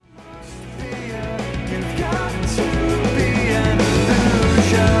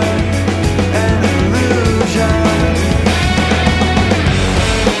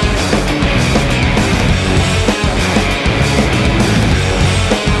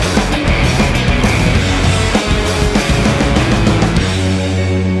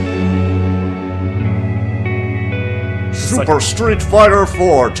Super Street Fighter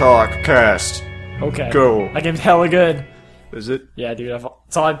 4 Talkcast. Okay. Go. That game's hella good. Is it? Yeah, dude.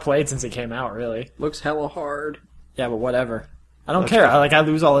 It's all I've played since it came out, really. Looks hella hard. Yeah, but whatever. I don't care. I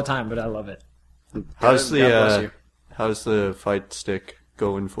lose all the time, but I love it. How's God bless you. how's the fight stick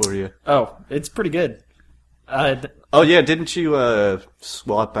going for you? Oh, it's pretty good. Oh yeah, didn't you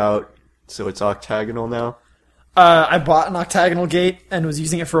swap out so it's octagonal now? I bought an octagonal gate and was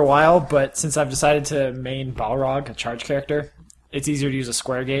using it for a while, but since I've decided to main Balrog, a charge character, it's easier to use a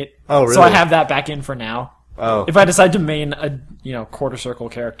square gate. Oh, really? So I have that back in for now. Oh. If I decide to main a quarter circle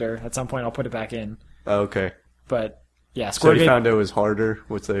character, at some point I'll put it back in. Oh, okay. But yeah, So square you gate. found it was harder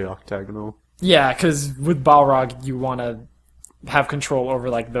with the octagonal? Yeah, because with Balrog you want to have control over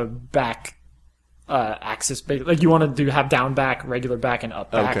like the back axis. Like you want to have down back, regular back, and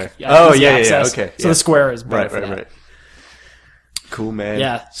up back. Okay. Easy access. Okay. So the square is better for that. Right. Cool, man.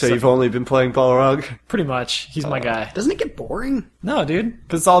 Yeah, So so- you've only been playing Balrog? Pretty much. He's my guy. Doesn't it get boring? No, dude.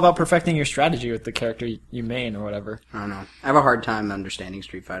 Because it's all about perfecting your strategy with the character you main or whatever. I don't know. I have a hard time understanding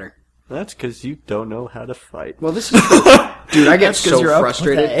Street Fighter. That's because you don't know how to fight. Well, this is dude. I get That's 'cause so you're up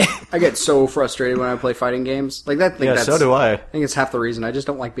frustrated. with I get so frustrated when I play fighting games. Like that. Yeah, so do I. I think it's half the reason. I just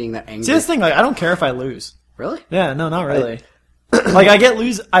don't like being that angry. See, this thing, like, I don't care if I lose. Really? Yeah, no, not really. Like, I get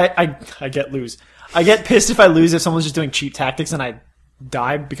lose. I get lose. I get pissed if I lose if someone's just doing cheap tactics and I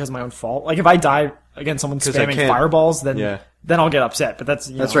die because of my own fault. Like, if I die against someone 'Cause I spamming can't- fireballs, then Yeah. then I'll get upset. But that's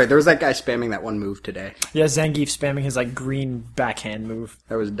That's right. There was that guy spamming that one move today. Yeah, Zangief spamming his like green backhand move.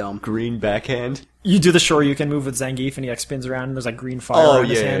 That was dumb. Green backhand? You do the Shoryuken move with Zangief and he like spins around and there's like green fire in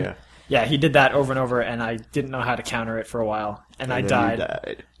his hand. yeah. Yeah, he did that over and over and I didn't know how to counter it for a while. And I And then you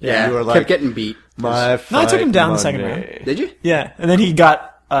died. Yeah, You were kept like, getting beat. my No, I took him fight down the second Monday. Did you? Yeah, and then he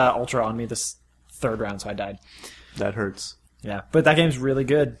got Ultra on me this third round, so I died. That hurts. Yeah, but that game's really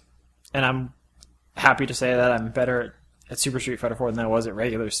good. And I'm happy to say that I'm better at Super Street Fighter 4 than I was at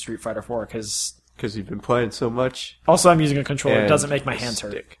regular Street Fighter 4, because Because you've been playing so much. also I'm using a controller. It and doesn't make my a hands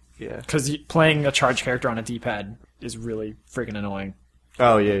hurt. stick. Yeah. Because playing a charge character on a D-pad is really freaking annoying.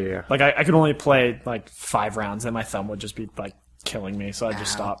 Oh, yeah. Like, I could only play, like, 5 rounds, and my thumb would just be, like, killing me, so I'd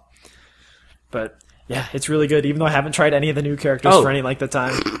just Ow. stop. But, yeah, it's really good, even though I haven't tried any of the new characters Oh. for any length of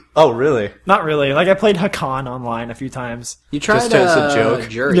time. Oh, really? Not really. Like, I played Hakan online a few times. You tried Just as a joke.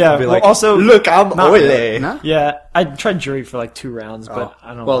 Jury. Yeah, Be well, like, also... look, I'm not oily. really. No? Yeah, I tried Jury for, like, 2 rounds, but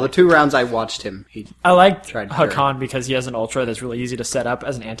I don't Well, know. the 2 rounds I watched him. I liked tried Jury. Hakan because he has an Ultra that's really easy to set up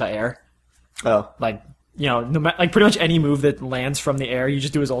as an anti-air. Oh. Like, you know, like pretty much any move that lands from the air, you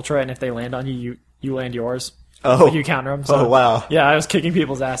just do his Ultra, and if they land on you, you land yours. Oh. Like, you counter them. So, Oh, wow. Yeah, I was kicking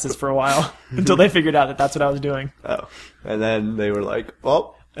people's asses for a while until they figured out that that's what I was doing. Oh. And then they were like,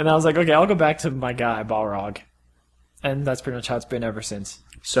 well, And I was like, okay, I'll go back to my guy, Balrog. And that's pretty much how it's been ever since.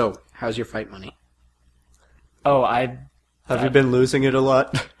 So, how's your fight money? Oh, have you been losing it a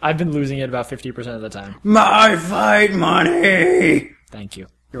lot? I've been losing it about 50% of the time. My fight money. Thank you.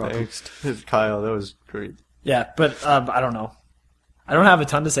 You're welcome. Thanks, Kyle. That was great. Yeah, but I don't know. I don't have a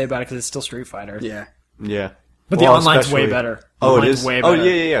ton to say about it because it's still Street Fighter. Yeah. Yeah. But Well, the online's way especially- better. The Oh, it online's is? way Oh, better.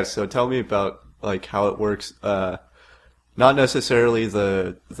 yeah. So tell me about, like, how it works. Not necessarily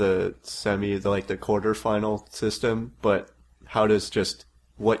the the quarterfinal system, but how does just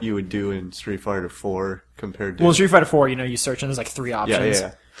what you would do in Street Fighter 4 compared to... Well, in Street Fighter 4, you search and there's like 3 options.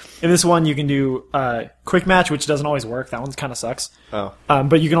 Yeah. In this one, you can do quick match, which doesn't always work. That one kind of sucks. Oh.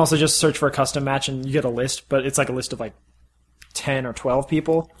 But you can also just search for a custom match and you get a list, but it's like a list of like 10 or 12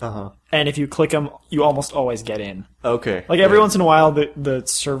 people. Uh-huh. And if you click them, you almost always get in. Okay. Like every once in a while, the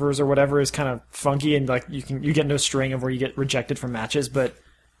servers or whatever is kind of funky, and like you get into a string of where you get rejected from matches. But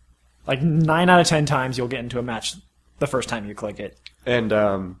like 9 out of 10 times, you'll get into a match the first time you click it. And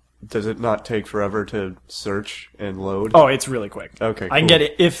does it not take forever to search and load? Oh, it's really quick. Okay, I can cool. get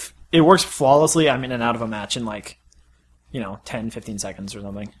it if it works flawlessly. I'm in and out of a match in like 10, 15 seconds or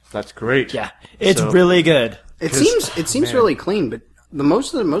something. That's great. Yeah, it's So- really good. It seems really clean, but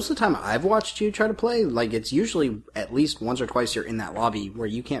most of the time I've watched you try to play, like it's usually at least once or twice you're in that lobby where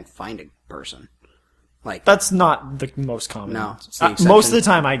you can't find a person. Like That's not the most common. No, it's the Most of exception. the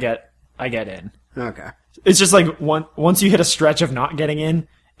time, I get in. okay. It's just like once you hit a stretch of not getting in,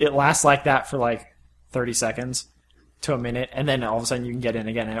 it lasts like that for like 30 seconds to a minute, and then all of a sudden you can get in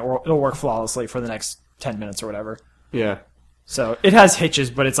again, and it'll work flawlessly for the next 10 minutes or whatever. Yeah. So it has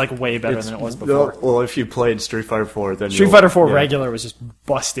hitches, but it's like way better than it was before. Well, if you played Street Fighter 4, then Street Fighter 4 regular was just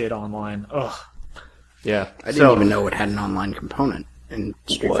busted online. Ugh. Yeah. I didn't even know it had an online component in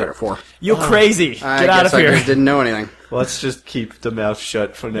Street Fighter 4. You crazy. I Get out guess of here. I just didn't know anything. Let's just keep the mouth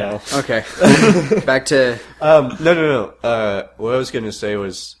shut for now. Okay. Back to No. What I was going to say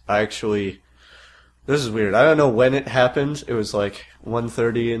was I actually this is weird. I don't know when it happened. It was like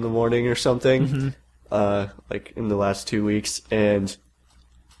 1:30 in the morning or something, like in the last 2 weeks, and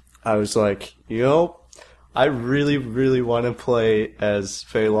I was like, I really, really want to play as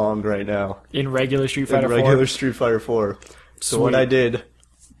Fei Long right now. In regular Street Fighter 4? Regular Street Fighter 4. So what Sweet. I did,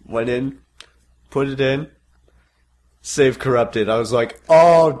 went in, put it in, save corrupted. I was like,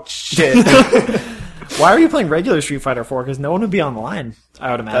 oh, shit. Why are you playing regular Street Fighter 4? Because no one would be online,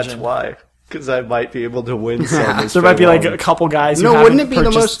 I would imagine. That's why. Because I might be able to win some. as There might be Fei like Long. a couple guys who No, haven't wouldn't it be the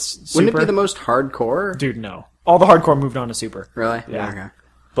purchased most? Wouldn't it Super? be the most hardcore? Dude, no. All the hardcore moved on to Super. Really? Yeah. Okay.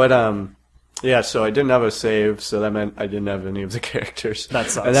 But, yeah, so I didn't have a save, so that meant I didn't have any of the characters. That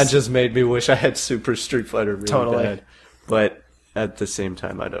sucks. And that just made me wish I had Super Street Fighter really Totally. bad. But at the same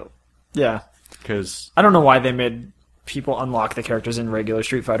time, I don't. Yeah. Because, I don't know why they made people unlock the characters in regular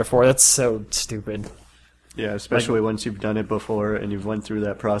Street Fighter 4. That's so stupid. yeah, especially once you've done it before and you've went through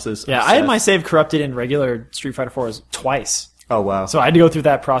that process. Yeah, I had my save corrupted in regular Street Fighter 4 twice. Oh, wow. So I had to go through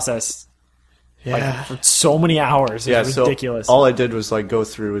that process yeah. for so many hours. It was ridiculous. So all I did was, like, go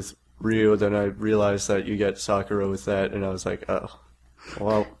through with Ryu, then I realized that you get Sakura with that, and I was like, oh,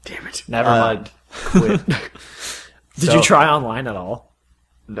 well, Damn it. Never mind. quit. Did you try online at all?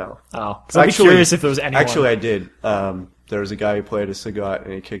 No. Oh, because I'd be curious if there was anyone. Actually, I did. There was a guy who played as Sagat,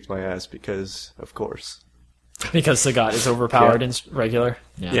 and he kicked my ass because, of course. Because Sagat is overpowered Yeah. in regular.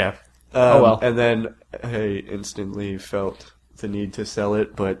 Yeah. Oh, well. And then I instantly felt the need to sell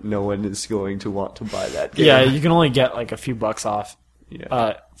it, but no one is going to want to buy that game. Yeah, you can only get like a few bucks off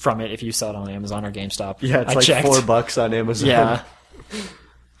Yeah. from it if you sell it on Amazon or GameStop. Yeah, it's I like checked. $4 on Amazon. Yeah,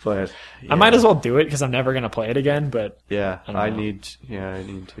 But I might as well do it because I'm never gonna play it again. But Yeah, I I don't know.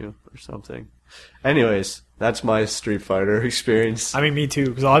 need to or something. Anyways, that's my Street Fighter experience. I mean, me too,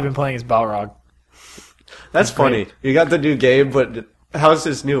 because all I've been playing is Balrog. That's funny. You got the new game, but how's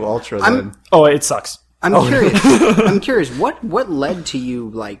this new Ultra then? Oh, it sucks. I'm curious. I'm curious. What led to you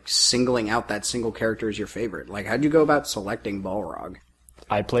like singling out that single character as your favorite? Like, how'd you go about selecting Balrog?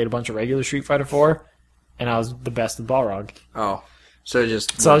 I played a bunch of regular Street Fighter 4, and I was the best with Balrog. Oh, so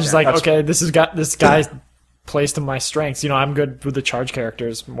just So I was just like, That's- okay, this guy plays to my strengths. You know, I'm good with the charge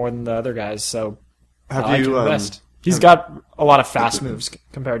characters more than the other guys, so I Have like you him best. He's got a lot of fast moves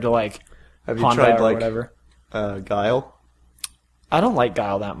compared to like have you Honda tried or like whatever. Guile? I don't like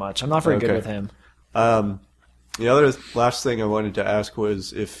Guile that much. I'm not very good Okay. with him. The other last thing I wanted to ask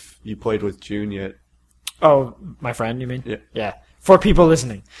was if you played with June yet. Oh, my friend, you mean? Yeah. Yeah. For people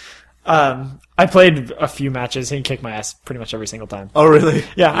listening. I played a few matches. He kicked my ass pretty much every single time. Oh, really?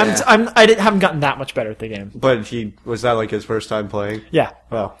 Yeah, Yeah. haven't gotten that much better at the game. But was that like his first time playing? Yeah.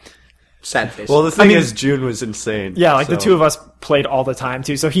 Well, sad face. well, the thing mean- is, June was insane. Yeah, like the so- two of us played all the time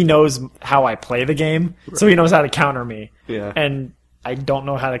too, so he knows how I play the game, so he knows how to counter me. Yeah. And I don't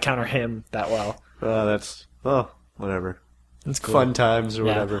know how to counter him that well. Whatever. It's cool. Fun times or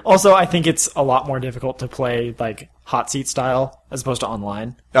Yeah. whatever. Also, I think it's a lot more difficult to play like hot seat style as opposed to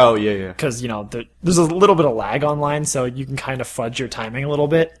online Oh, yeah. because there's a little bit of lag online, so you can kind of fudge your timing a little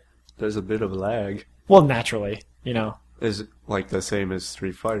bit. There's a bit of lag. Well, naturally, Is it like the same as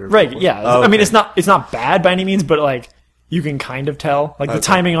Street Fighter? Right? Yeah. Oh, I mean, okay. it's not bad by any means, but like you can kind of tell. Like the Okay.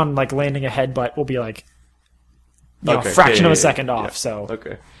 timing on like landing a headbutt will be like a Okay. fraction Yeah, of a yeah, second yeah. off. So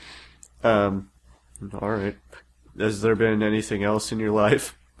Okay. All right. Has there been anything else in your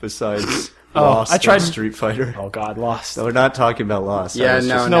life besides Lost I tried- and Street Fighter? oh god, Lost. No, we're not talking about Lost. I yeah, was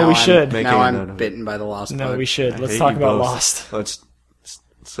no, just- No, we I'm- should. Making Now a I'm note of it. bitten by the lost. No, bug. we should. I Let's hate talk you about both. Lost.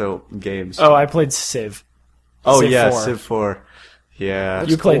 So games. Oh, I played Civ. Oh, Civ yeah, 4. Civ 4. Yeah,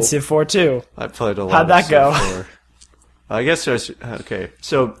 You played cool. Civ 4 too. I played a lot. How'd of that Civ go? 4. I guess okay.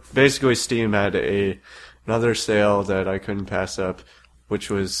 So basically, Steam had another sale that I couldn't pass up, which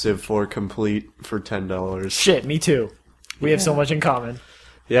was Civ 4 Complete for $10. Shit, me too. We have so much in common.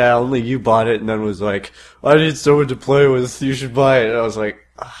 Yeah, only you bought it, and then was like, "I need someone to play with. You should buy it." And I was like,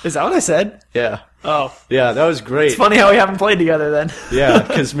 Is that what I said? "Yeah, Oh, yeah, that was great." it's funny how we haven't played together then. Yeah,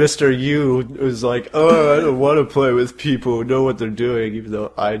 because Mr. U was like, "Oh, I don't want to play with people who know what they're doing," even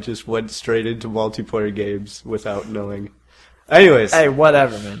though I just went straight into multiplayer games without knowing. Anyways, Hey,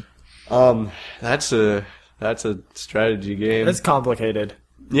 whatever, man. that's a strategy game. It's complicated.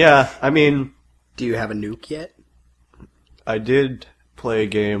 Yeah, I mean, Do you have a nuke yet? I did play a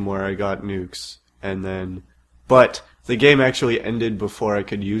game where I got nukes, but the game actually ended before I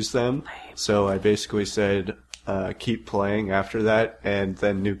could use them, so I basically said, keep playing after that, and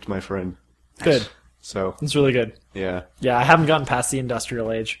then nuked my friend. Good. So, It's really good. yeah. Yeah, I haven't gotten past the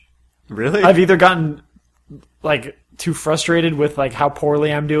industrial age. Really? I've either gotten like too frustrated with like how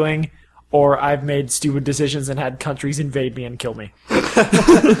poorly I'm doing, or I've made stupid decisions and had countries invade me and kill me.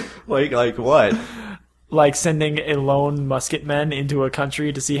 Like what? like sending a lone musketman into a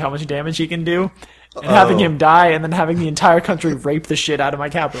country to see how much damage he can do, and having him die, and then having the entire country rape the shit out of my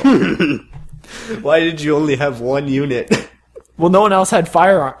capital. Why did you only have one unit? Well, no one else had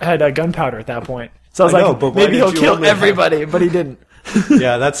gunpowder at that point, so I was I know, like, but why maybe did he'll you kill only have- everybody, but he didn't.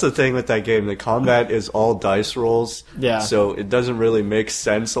 Yeah, that's the thing with that game. The combat is all dice rolls. Yeah. So it doesn't really make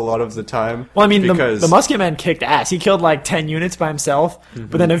sense a lot of the time. Well, I mean, because the musketman kicked ass. He killed like 10 units by himself,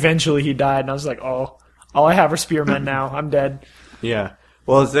 but then eventually he died, and I was like, oh, all I have are spearmen now. I'm dead. Yeah.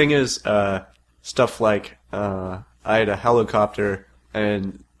 Well, the thing is, stuff like I had a helicopter,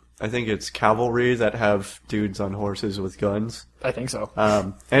 and I think it's cavalry that have dudes on horses with guns. I think so.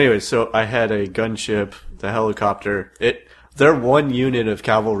 Anyway, so I had a gunship, the helicopter. Their one unit of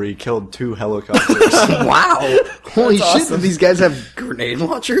cavalry killed 2 helicopters. Wow! Holy shit! awesome. Do these guys have grenade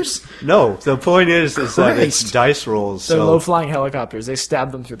launchers? No, the point is that it's Christ. dice rolls. They're So low-flying helicopters. They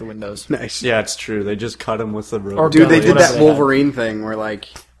stabbed them through the windows. Nice. yeah, it's true. They just cut them with the rope. Or Dude, they did Whatever that they had. Wolverine thing where like,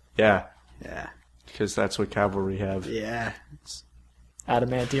 Yeah, yeah, because that's what cavalry have. yeah,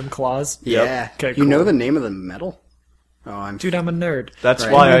 Adamantium claws. yeah. Okay, You know cool. the name of the metal? Oh, I'm Dude, I'm a nerd. That's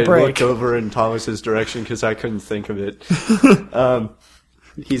Right. why Give me I a break. looked over in Thomas's direction because I couldn't think of it.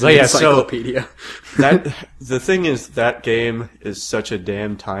 He's But an yeah, so- encyclopedia. The thing is, that game is such a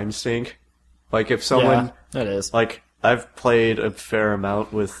damn time sink. Like if someone, Yeah, it is. like I've played a fair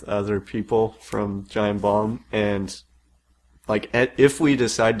amount with other people from Giant Bomb, and like if we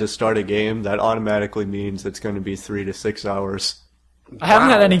decide to start a game, that automatically means it's going to be 3 to 6 hours. I haven't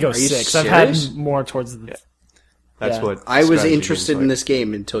had any go Are you 6. I've serious? had more towards the... That's Yeah. what I was strategy interested games in like. this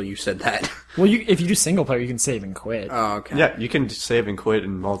game until you said that. Well, if you do single player, you can save and quit. Oh, okay. Yeah, you can save and quit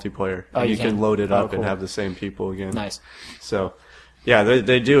in multiplayer. Oh, and you you can can? load it Oh, up and cool. have the same people again. Nice. So, yeah,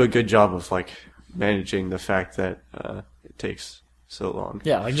 they do a good job of like managing the fact that it takes so long.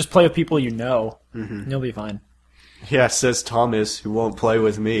 Yeah, like just play with people you know, and you'll be fine. Yeah, says Thomas, who won't play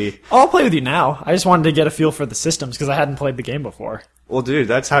with me. I'll play with you now. I just wanted to get a feel for the systems because I hadn't played the game before. Well, dude,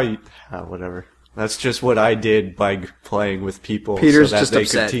 that's how you. Whatever. That's just what I did by playing with people, Peter's so that just they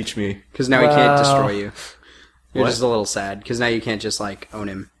upset. could teach me. Because now he can't Wow. destroy you. You're What? just a little sad because now you can't just like own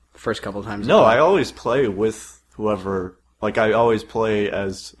him the first couple of times. No, I always play with whoever. Like I always play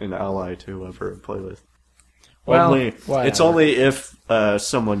as an ally to whoever I play with. Well, It's whatever. only if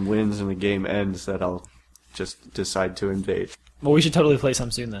someone wins and the game ends that I'll just decide to invade. Well, we should totally play some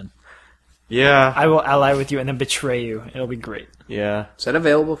soon then. Yeah. I will ally with you and then betray you. It'll be great. Yeah. Is that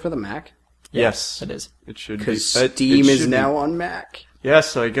available for the Mac? Yes. It is. It should be. Because It Steam is should be. now on Mac. Yeah,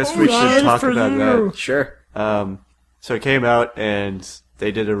 so I guess we Alright should talk for about you. Sure. that. So it came out and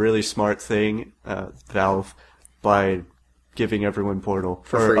they did a really smart thing, Valve, by giving everyone Portal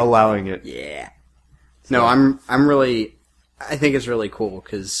For or free. allowing it. Yeah. No, I'm really. I think it's really cool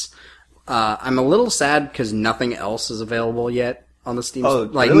because I'm a little sad because nothing else is available yet on the Steam. Oh,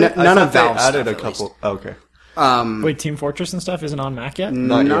 like really? none I of thought they Valve added stuff, a at least. couple. Okay. Wait, Team Fortress and stuff isn't on Mac yet?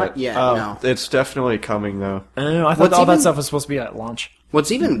 Not yet. Oh, No. it's definitely coming though. Oh, I thought What's all that even- stuff was supposed to be at launch.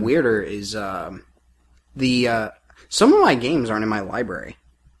 What's even weirder is the some of my games aren't in my library.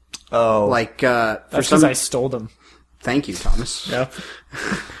 Oh, Like for That's some. because I stole them. Thank you, Thomas. Yep.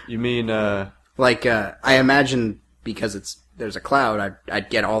 you mean Like I imagine because there's a cloud, I'd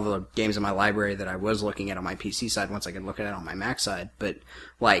get all the games in my library that I was looking at on my PC side once I could look at it on my Mac side. But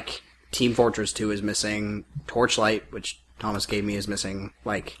like Team Fortress 2 is missing, Torchlight, which Thomas gave me, is missing.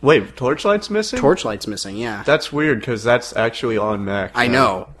 Like wait, Torchlight's missing? Torchlight's missing, yeah. That's weird because that's actually on Mac. I now.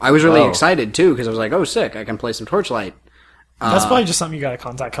 know. I was really Oh. excited too because I was like, "Oh, sick! I can play some Torchlight." That's probably just something you gotta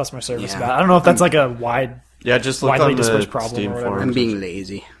contact customer service yeah. about. I don't know if that's like a wide... Yeah, just look Widely on the dispersed problem Steam or whatever. forums. I'm being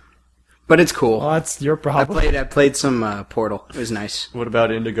lazy, but it's cool. Well, that's your I problem. played some Portal. It was nice. What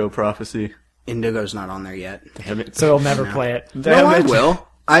about Indigo Prophecy? Indigo's not on there yet. Damn it. So you'll never play it. No, I it. will.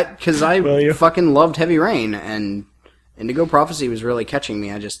 Because I Will you? fucking loved Heavy Rain, and Indigo Prophecy was really catching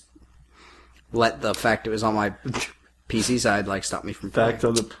me. I just let the fact it was on my PC side stop me from playing. Fact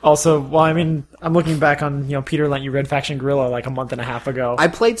on the. Also, well, I mean, I'm looking back on, Peter lent you Red Faction Guerrilla like a month and a half ago. I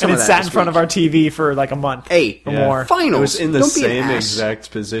played some and of it that sat in this front week. of our TV for like a month. Hey, or more. finals. It was in the Don't be an same ass.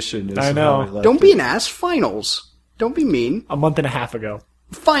 exact position as I know. how I left Don't it. be an ass. Finals. Don't be mean. A month and a half ago.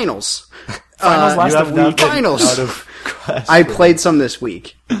 Finals. Finals You last have a not week. been Finals. out of class. I played some this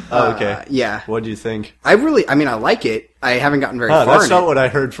week. Oh, okay. Yeah. What do you think? I like it. I haven't gotten very Oh, far that's in not it. what I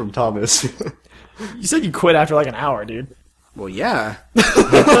heard from Thomas. You said you quit after like an hour, dude. Well, yeah.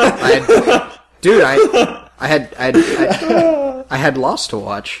 I had Lost to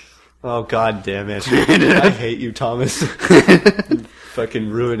watch. Oh, god damn it. I hate you, Thomas. Fucking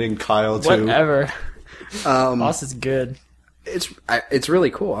ruining Kyle, too. Whatever. Lost is good. It's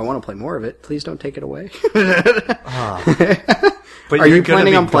really cool. I want to play more of it. Please don't take it away. But Are you're you gonna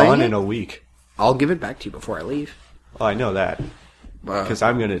planning be on playing gone it? in a week. I'll give it back to you before I leave. Oh, I know that because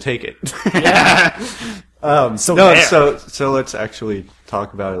I'm gonna take it. So No, there. so let's actually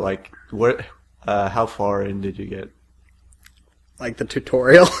talk about it. Like, what? How far in did you get? Like the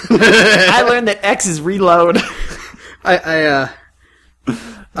tutorial. I learned that X is reload. I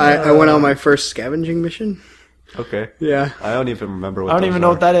went on my first scavenging mission. Okay. Yeah. I don't even remember what I don't even know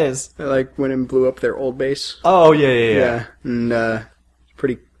what that is. I went and blew up their old base. Oh, yeah. And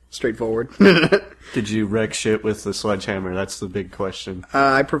pretty straightforward. Did you wreck shit with the sledgehammer? That's the big question.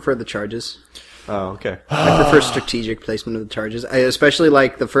 I prefer the charges. Oh, okay. I prefer strategic placement of the charges. I especially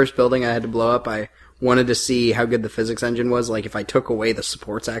like the first building I had to blow up. I wanted to see how good the physics engine was. Like if I took away the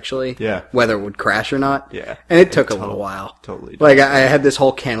supports, actually, Yeah. whether it would crash or not. Yeah. And it took a little while. Totally. Like I had this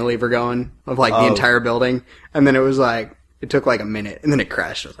whole cantilever going of like the Oh. entire building, and then it was like it took like a minute, and then it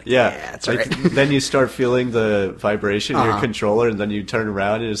crashed. I was like, Yeah, that's like, right. then you start feeling the vibration in your controller, and then you turn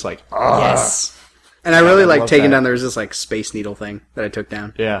around, and it's like, oh, Yes. And I really I like love taking that. down. There was this like space needle thing that I took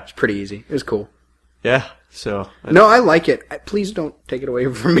down. Yeah. It's pretty easy. It was cool. yeah. So No, I like it. Please don't take it away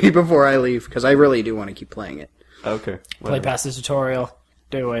from me before I leave, because I really do want to keep playing it. okay, Play whatever. past the tutorial.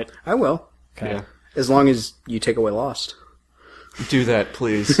 Do it. I will, Okay. Yeah, as long as you take away Lost. do that,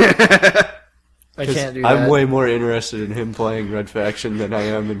 please. I can't do that. I'm way more interested in him playing Red Faction than I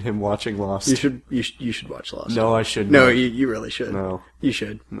am in him watching Lost. You should watch Lost. No, I shouldn't. No, you really should. No. You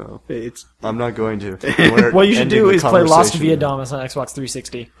should. No. It's I'm not going to. We're What you should ending do the is play Lost conversation. via Damus on Xbox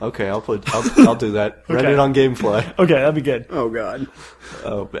 360. Okay, I'll do that. Run Okay. it on GameFly. Okay, that'd be good. oh god.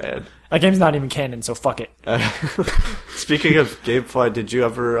 Oh, bad. That game's not even canon, so fuck it. Speaking of GameFly, did you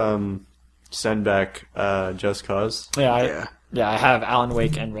ever send back Just Cause? Yeah, I have Alan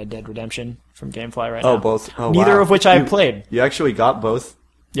Wake and Red Dead Redemption from GameFly right Oh, now. both. Oh, Neither wow. of which I have played. You actually got both?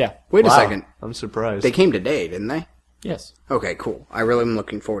 Yeah. Wait Wow. a second. I'm surprised. They came today, didn't they? Yes. Okay, cool. I really am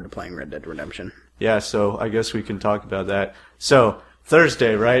looking forward to playing Red Dead Redemption. Yeah, so I guess we can talk about that. So,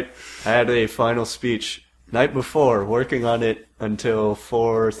 Thursday, right? I had a final speech night before, working on it until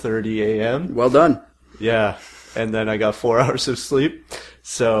 4:30 a.m. Well done. Yeah, and then I got 4 hours of sleep.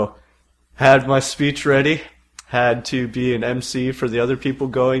 So, had my speech ready. Had to be an MC for the other people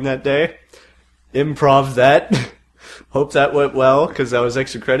going that day. Improv that. Hope that went well, because that was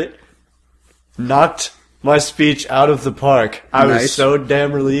extra credit. Knocked my speech out of the park. I was Nice. so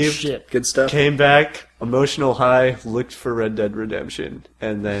damn relieved. Shit. Good stuff. Came back, emotional high, looked for Red Dead Redemption,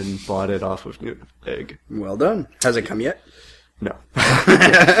 and then bought it off of Newegg. Well done. Has it come yet? No.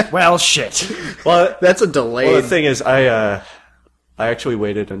 Well, shit. well, That's a delayed. well, the thing is, I actually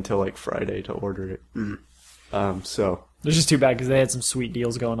waited until like Friday to order it. So, It's just too bad because they had some sweet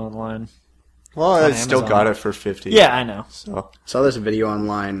deals going online. well, I on still Amazon. got it for 50. Yeah, I know. So, Saw this video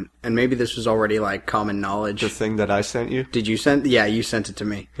online, and maybe this was already like common knowledge. the thing that I sent you? Did you send? Yeah, you sent it to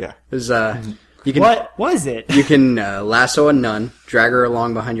me. Yeah. It was, you can What was it? you can lasso a nun, drag her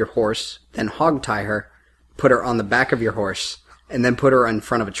along behind your horse, then hog tie her, put her on the back of your horse, and then put her in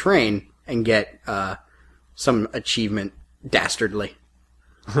front of a train and get some achievement dastardly.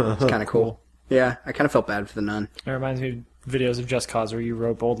 It's kind of cool. Yeah, I kind of felt bad for the nun. It reminds me of videos of Just Cause where you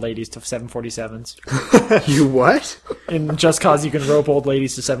rope old ladies to 747s. You what? In Just Cause, you can rope old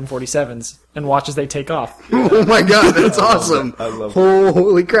ladies to 747s and watch as they take off. Oh my god, that's awesome! I love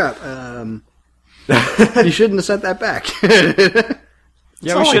Holy crap! You shouldn't have sent that back.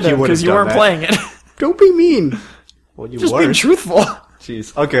 Yeah, not we like should you have would've because you done weren't that. playing it. Don't be mean. Well, you Just weren't. being truthful.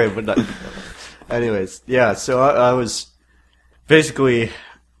 Jeez. Okay, but not. Anyways, yeah. So I was basically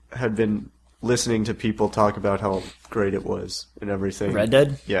had been listening to people talk about how great it was and everything. Red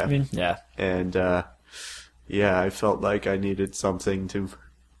Dead? Yeah. I mean, yeah. And yeah, I felt like I needed something to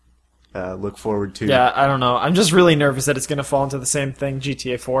look forward to. Yeah, I don't know. I'm just really nervous that it's going to fall into the same thing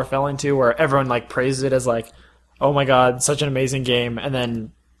GTA 4 fell into, where everyone like praises it as like, oh my god, such an amazing game, and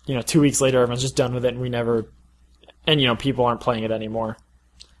then 2 weeks later everyone's just done with it, and we never, and people aren't playing it anymore.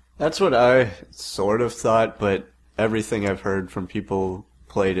 That's what I sort of thought, but everything I've heard from people who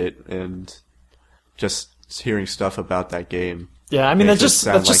played it and just hearing stuff about that game. Yeah, I mean Makes that it just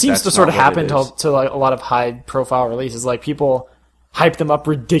sound like seems that's to sort of not what happen it is. to like a lot of high profile releases. Like people hype them up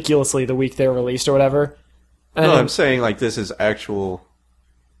ridiculously the week they're released or whatever. And No, I'm saying like this is actual,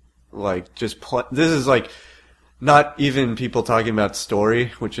 like just this is like not even people talking about story,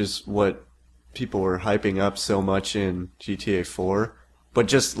 which is what people were hyping up so much in GTA 4, but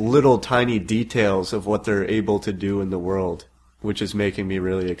just little tiny details of what they're able to do in the world, which is making me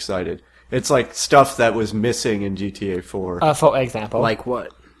really excited. It's like stuff that was missing in GTA 4. for example, Like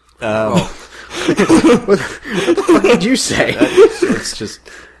what? What the fuck did you say? It's just,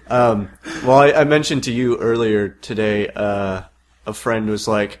 well, I mentioned to you earlier today, a friend was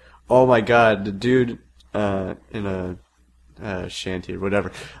like, oh my god, the dude, in a shanty or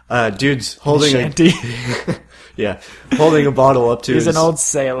whatever, dude's holding Shanty. holding a bottle up to He's his, an old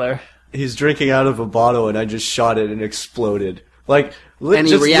sailor. he's drinking out of a bottle and I just shot it and exploded. Like, And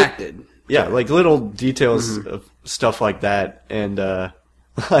he reacted. Yeah, like little details of stuff like that, and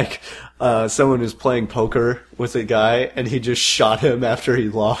like someone was playing poker with a guy, and he just shot him after he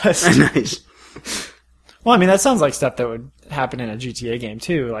lost. Nice. Well, I mean, that sounds like stuff that would happen in a GTA game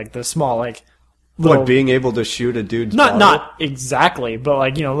too. Like the small, like little, What, being able to shoot a dude's not bottle? exactly, but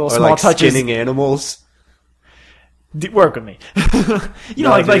like little Or small like touches. skinning animals. Work with me. No,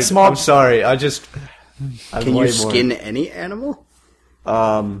 like dude, small. I'm sorry, I'm Can way you skin any animal?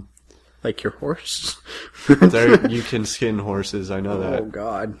 more. Like your horse? There you can skin horses. I know Oh that.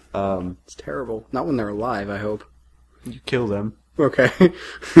 god. Um, It's terrible. Not when they're alive, I hope. you kill them. Okay.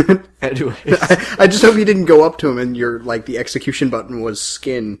 Anyways. I just hope you didn't go up to him and your like the execution button was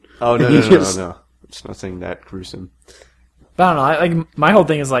skin. Oh no, And no, you no, just- no. It's nothing that gruesome. But I don't know. Like my whole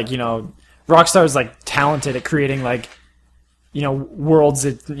thing is like Rockstar is like talented at creating like worlds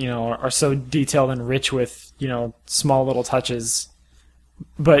that are so detailed and rich with small little touches.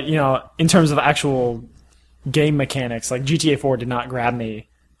 But in terms of actual game mechanics, like GTA 4 did not grab me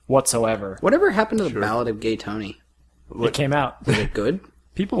whatsoever. Whatever happened to the Ballad of Gay Tony? It came out. Was it good?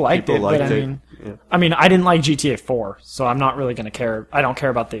 People liked People it, but liked I it. mean, Yeah. I didn't like GTA 4, so I'm not really going to care. I don't care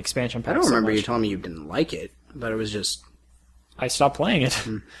about the expansion pack. I don't so remember much. you telling me you didn't like it, but it was just I stopped playing it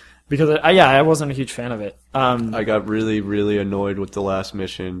because I wasn't a huge fan of it. I got really, really annoyed with the last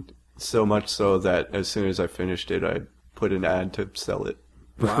mission, so much so that as soon as I finished it, I put an ad to sell it.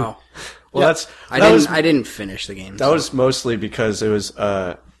 wow. Well, Yeah. I didn't finish the game. that was mostly because it was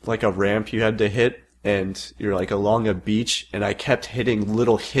like a ramp you had to hit, and you're like along a beach, and I kept hitting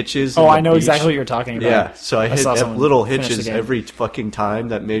little hitches. Oh, in the I know beach. exactly what you're talking about. Yeah, so I hit saw someone little finish the hitches game. every fucking time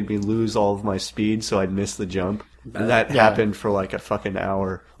that made me lose all of my speed, so I'd miss the jump. And that Yeah. happened for like a fucking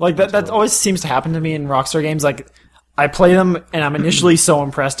hour. Like that always seems to happen to me in Rockstar games. Like I play them and I'm initially so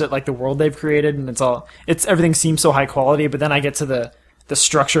impressed at like the world they've created, and everything seems so high quality, but then I get to the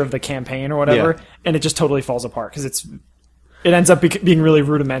structure of the campaign or whatever, Yeah. and it just totally falls apart because it ends up being really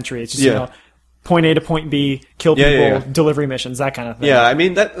rudimentary. It's just Yeah. point A to point B, kill people, Yeah. delivery missions, that kind of thing. Yeah, I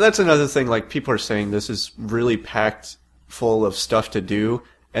mean that's another thing. Like people are saying, this is really packed full of stuff to do,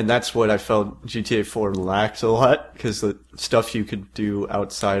 and that's what I felt GTA 4 lacked a lot, because the stuff you could do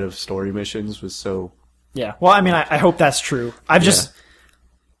outside of story missions was so. Yeah. Well, I mean, I hope that's true. I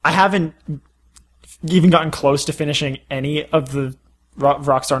haven't even gotten close to finishing any of the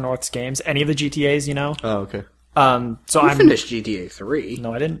Rockstar North's games, any of the GTAs, Oh, okay. So You I'm finished GTA 3.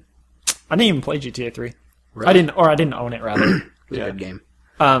 no, I didn't. I didn't even play GTA 3. Really? I didn't own it rather. It was Yeah. a good game.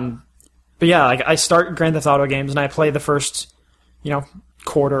 But yeah, like I start Grand Theft Auto games and I play the first,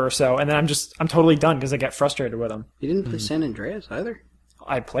 quarter or so, and then I'm totally done because I get frustrated with them. You didn't play San Andreas either?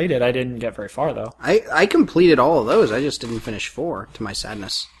 I played it. I didn't get very far though. I completed all of those. I just didn't finish 4, to my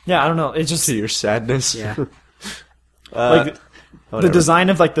sadness. Yeah, I don't know. It's just To your sadness. Yeah. like the whatever. design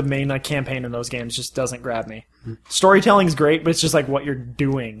of like the main campaign in those games just doesn't grab me. Storytelling's great, but it's just like what you're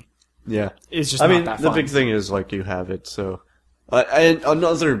doing Yeah. is just I not mean, that the fun. big thing is like you have it. So, and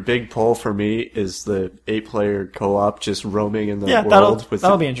another big pull for me is the 8-player co-op, just roaming in the Yeah, world with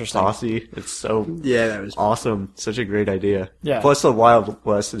that'll the be interesting. posse. It's so Yeah, that was... awesome. Such a great idea. Yeah. Plus, the Wild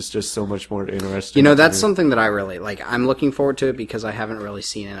West is just so much more interesting. You know, to that's me. something that I really like. I'm looking forward to it because I haven't really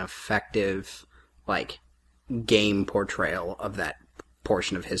seen an effective, like, game portrayal of that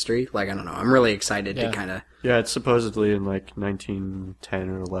portion of history. Like, I don't know. I'm really excited Yeah. to kind of... Yeah, it's supposedly in like 1910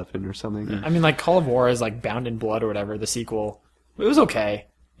 or 11 or something. I mean, like Call of War is like Bound in Blood or whatever, the sequel. It was okay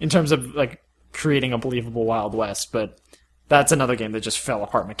in terms of like creating a believable Wild West, but that's another game that just fell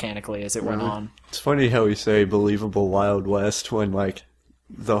apart mechanically as it went on. It's funny how we say believable Wild West when like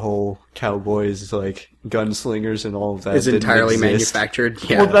the whole cowboys, like gunslingers and all of that Is didn't entirely exist. manufactured.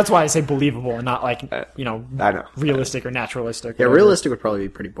 Yeah. Well, that's why I say believable and not like I know. realistic or naturalistic. Yeah, whatever. realistic would probably be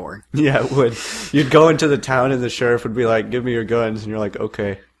pretty boring. Yeah, it would. You'd go into the town and the sheriff would be like, "Give me your guns," and you're like,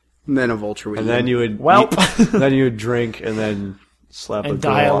 "Okay." And then a vulture would And eat then him. you would Welp. then you would drink and then slap And a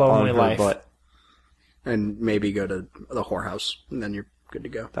die a girl lonely on her life. butt. And maybe go to the whorehouse. And then you're good to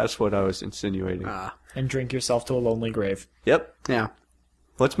go. That's what I was insinuating. and drink yourself to a lonely grave. Yep. Yeah.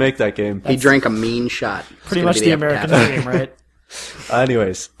 Let's make that game. He drank a mean shot. It's Pretty gonna much be the American epitaph. dream, right?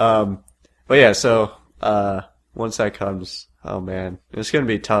 Anyways, but yeah, so once that comes, oh man, it's gonna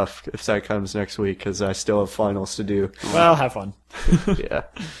be tough if that comes next week because I still have finals to do. Well, have fun. Yeah.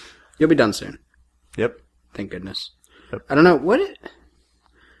 You'll be done soon. Yep. Thank goodness. Yep. I don't know what.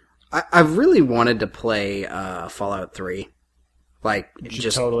 I've really wanted to play Fallout 3. Like, You should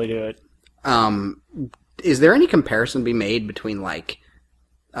just totally do it. is there any comparison to be made between like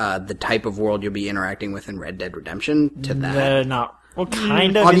the type of world you'll be interacting with in Red Dead Redemption to that? Not well,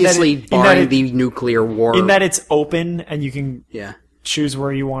 kind of. Obviously, in that barring it, the nuclear war. in that it's open and you can Yeah. choose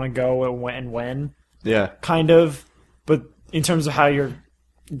where you want to go and when. Yeah. Kind of, but in terms of how you're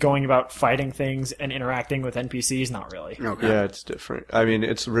going about fighting things and interacting with NPCs, not really. Okay. Yeah, it's different. I mean,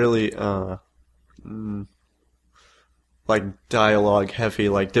 it's really like dialogue heavy,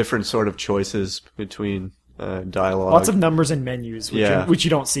 like different sort of choices between dialogue. Lots of numbers and menus, which you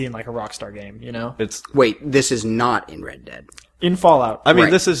don't see in like a Rockstar game, you know? It's. Wait, this is not in Red Dead. In Fallout. I mean,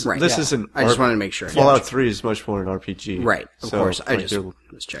 Right, this is right, this yeah. isn't. I just wanted to make sure. Fallout 3 is much more an RPG. Right, of So, course. I like, just you're-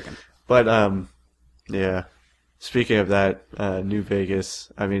 was checking. But yeah. Speaking of that, New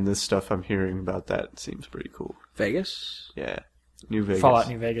Vegas. I mean, this stuff I'm hearing about that seems pretty cool. Vegas? Yeah, New Vegas. Fallout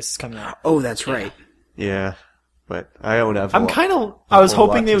New Vegas is coming out. Oh, that's right. Yeah, but I don't have. I'm kind of. I was whole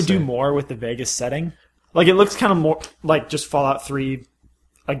hoping lot they to would do say. more with the Vegas setting. Like it looks kind of more like just Fallout 3,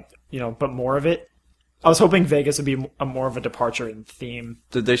 like but more of it. I was hoping Vegas would be a more of a departure in theme.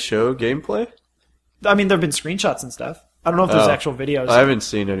 Did they show gameplay? I mean, there've been screenshots and stuff. I don't know if there's Oh. actual videos, I haven't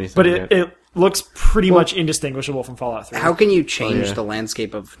seen anything but yet. it looks pretty much indistinguishable from Fallout 3. How can you change yeah. the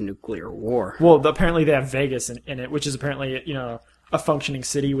landscape of nuclear war? Well, apparently they have Vegas in it, which is apparently a functioning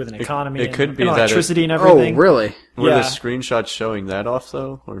city with an economy it and, could be and that it- electricity and Oh, everything. really? Were yeah. the screenshots showing that off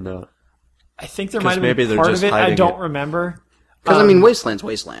though, or no? I think there 'Cause might have maybe been they're part just of it. I hiding don't it. remember. Because, I mean, Wasteland's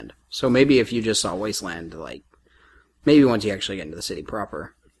Wasteland. So maybe if you just saw Wasteland, like, maybe once you actually get into the city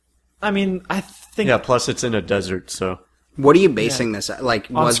proper. I mean, I think Yeah. Plus, it's in a desert, so What are you basing this at? Like,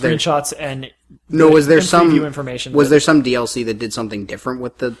 on was there... screenshots and No, was there and some... preview information? Was but- there some DLC that did something different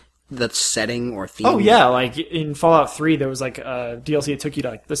with the setting or theme? Oh yeah, like in Fallout 3, there was like a DLC that took you to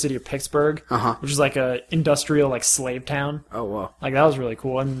like the city of Pittsburgh, which is like a industrial like slave town. Oh, wow. Like that was really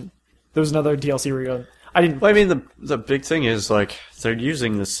cool. And there was another DLC where you go, I didn't. Well, I mean, the big thing is, like, they're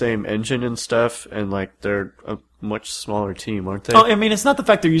using the same engine and stuff, and, like, they're a much smaller team, aren't they? Oh, I mean, it's not the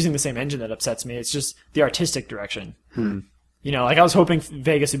fact they're using the same engine that upsets me. It's just the artistic direction. Like I was hoping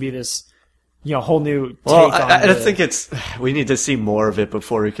Vegas would be this, whole new take well, on I the- think we need to see more of it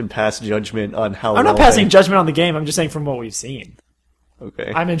before we can pass judgment on how I'm not well passing judgment on the game. I'm just saying from what we've seen.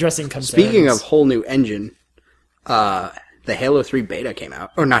 Okay. I'm addressing concerns. Speaking of whole new engine, the Halo 3 beta came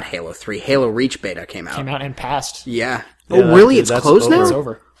out. Or not Halo 3, Halo Reach beta came out. came out and passed. Yeah. Yeah, Oh, really? that- It's that's closed over. now? It's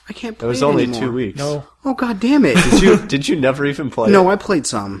over. I can't It play was only anymore. 2 weeks. No. Oh, god damn it. Did you never even play No, it? I played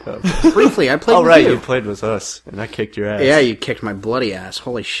some. Briefly, I played Oh, with right, you. you played with us, and I kicked your ass. Yeah, you kicked my bloody ass.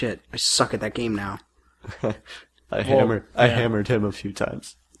 Holy shit. I suck at that game now. I hammered him a few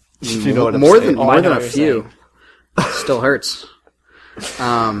times. If you know what I'm More saying. than I more know than a what you're few. Still hurts.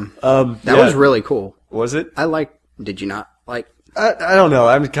 That yeah. was really cool. Was it? Did you not like? I don't know.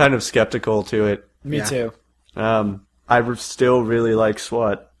 I'm kind of skeptical to it. Me Yeah. too. I still really like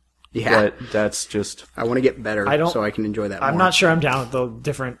SWAT, Yeah. but that's just I want to get better I don't- so I can enjoy that I'm more. not sure I'm down with the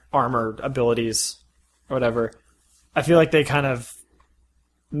different armor abilities or whatever. I feel like they kind of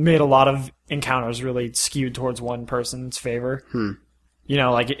made a lot of encounters really skewed towards one person's favor.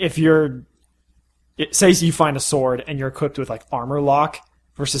 Like if say you find a sword and you're equipped with like armor lock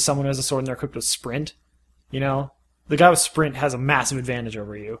versus someone who has a sword and they're equipped with sprint, the guy with sprint has a massive advantage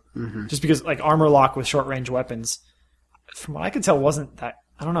over you. Just because like armor lock with short range weapons, from what I could tell, wasn't that.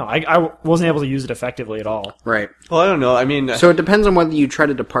 I don't know. I wasn't able to use it effectively at all. Right. well, I don't know. I mean, So it depends on whether you try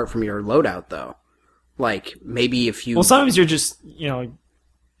to depart from your loadout, though. Like, maybe if you... Well, sometimes you're just, you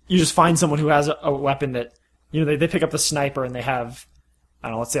just find someone who has a weapon that, they pick up the sniper and they have, I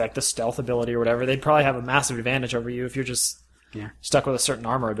don't know, let's say like the stealth ability or whatever. They'd probably have a massive advantage over you if you're just stuck with a certain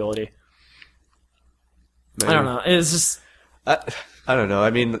armor ability. maybe. I don't know. It's just, I don't know. I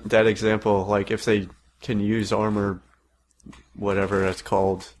mean, that example, like, if they can use armor, whatever it's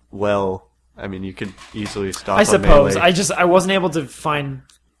called, well, I mean, you could easily stop I a suppose. melee. I wasn't able to find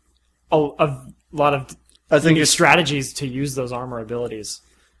a lot of I think unique it's strategies to use those armor abilities.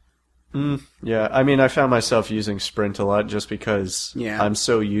 Yeah, I mean, I found myself using sprint a lot just because Yeah. I'm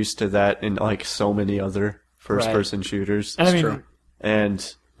so used to that in, like, so many other first-person shooters. And I mean, true.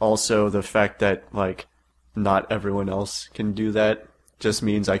 And also the fact that, like, not everyone else can do that just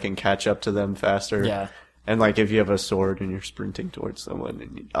means I can catch up to them faster. Yeah. And, like, if you have a sword and you're sprinting towards someone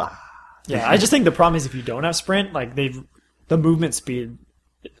and yeah, I just think the problem is if you don't have sprint, like the movement speed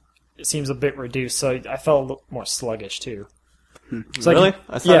it seems a bit reduced, so I felt a little more sluggish too. It's like- Really?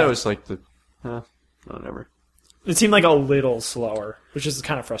 I thought yeah. it was like the... whatever. It seemed like a little slower, which is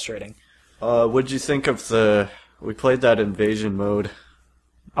kind of frustrating. What'd you think of we played that invasion mode.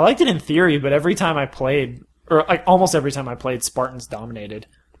 I liked it in theory, but every time I played, or like almost every time I played, Spartans dominated.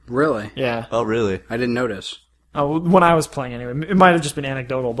 Really? Yeah. Oh, really? I didn't notice. When I was playing anyway. It might have just been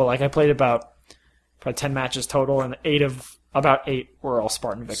anecdotal, but like I played about probably 10 matches total, and about 8 were all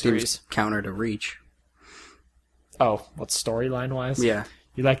Spartan victories. Seems counter to Reach. Oh, what, storyline-wise? Yeah.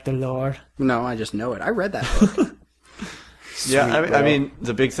 You like the lore? No, I just know it. I read that book. Yeah, Sweet, I bro. mean,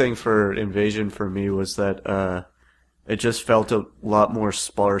 the big thing for Invasion for me was that it just felt a lot more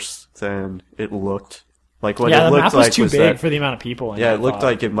sparse than it looked. Like what Yeah, it the looked map was like too was big that, for the amount of people. In yeah, it, it I looked thought.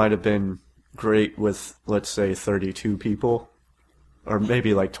 like it might have been great with, let's say, 32 people, or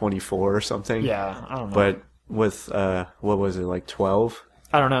maybe like 24 or something. Yeah, I don't know. But with what was it, like 12?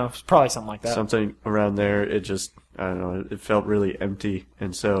 I don't know. It's probably something like that. Something around there. It just, I don't know, it felt really empty.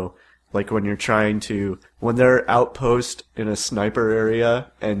 And so, like when they're outpost in a sniper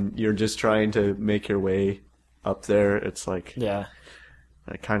area and you're just trying to make your way up there, it's like Yeah.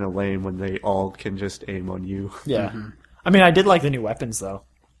 kind of lame when they all can just aim on you. Yeah. I mean, I did like the new weapons, though.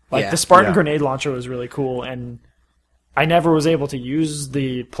 Like, Yeah. the Spartan Yeah. grenade launcher was really cool, and I never was able to use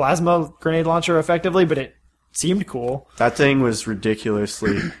the plasma grenade launcher effectively, but it seemed cool. That thing was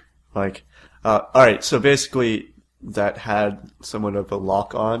ridiculously, like, alright, so basically that had somewhat of a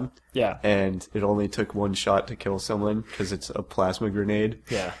lock on, Yeah. and it only took one shot to kill someone because it's a plasma grenade.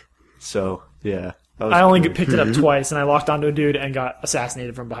 Yeah. So, yeah. That was I only cool. picked it up twice, and I locked onto a dude and got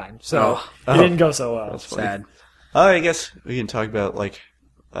assassinated from behind. So, Oh. it didn't go so well. That's funny. Sad. I guess we can talk about, like,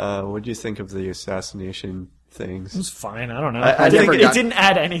 what do you think of the assassination things? It was fine. I don't know. I It never didn't- got- it didn't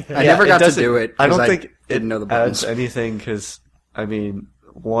add anything. I never got to doesn't- do it I don't 'cause I think didn't know the adds buttons. anything because, I mean,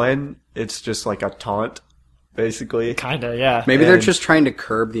 one, it's just like a taunt, basically. Kinda, yeah. Maybe they're And- just trying to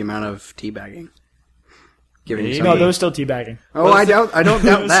curb the amount of teabagging. Giving Maybe. some- No, those still teabagging. Oh, I don't doubt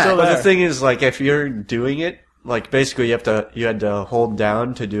Still that. But there. the thing is, like, if you're doing it, like, basically you had to hold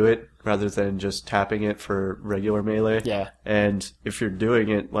down to do it rather than just tapping it for regular melee. Yeah. And if you're doing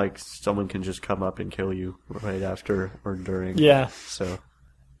it, like, someone can just come up and kill you right after or during. Yeah. So,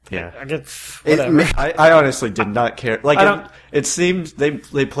 yeah. I get It whatever. ma- I honestly did not care. Like, I don't- it seemed they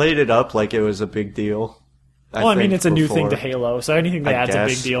played it up like it was a big deal. Well, I mean, think it's a new thing to before. Halo, so anything they I add's a big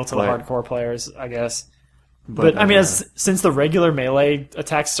guess, deal to the but- hardcore players, I guess. But I mean, since the regular melee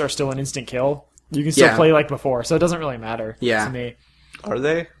attacks are still an instant kill, you can still Yeah. play like before, so it doesn't really matter Yeah. to me. Are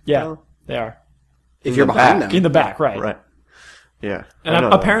they? Yeah, No? they are. If In you're the behind back. them. In the back, right. Right. Yeah. And I don't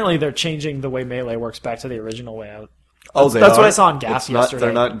know. apparently they're changing the way melee works back to the original way out. Oh, that's what are? I saw in Gaff It's not- yesterday.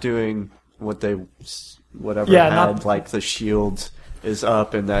 They're not doing whatever Yeah, had, not- like the shield is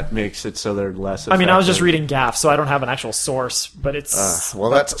up, and that makes it so they're less. I mean, I was just effective. reading Gaff, so I don't have an actual source, but it's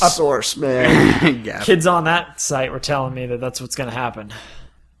Well, that's a source, man. Yeah. kids on that site were telling me that that's what's going to happen,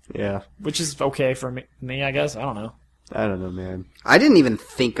 Yeah, which is okay for me, I guess. I don't know. I don't know, man. I didn't even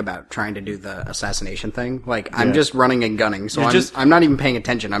think about trying to do the assassination thing. Like, I'm Yeah. just running and gunning, so You're I'm not even paying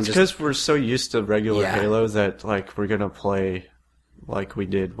attention. I'm just Because we're so used to regular Yeah. Halo that like we're gonna play like we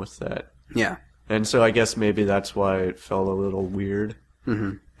did with that, yeah. and so I guess maybe that's why it felt a little weird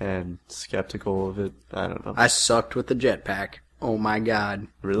Mm-hmm. and skeptical of it. I don't know. I sucked with the jetpack. Oh my god,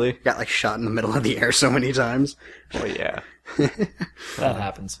 Really? got like shot in the middle of the air so many times. Oh yeah. That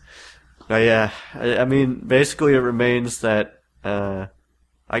happens. Yeah, I mean, basically it remains that,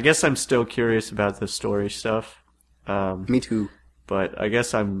 I guess I'm still curious about the story stuff, Me too. but I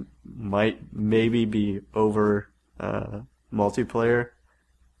guess might maybe be over, multiplayer,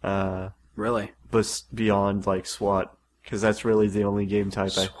 Really, but beyond, like, SWAT, because that's really the only game type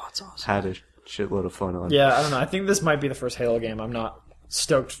I SWAT's awesome. had a shitload of fun on. Yeah, I don't know. I think this might be the first Halo game I'm not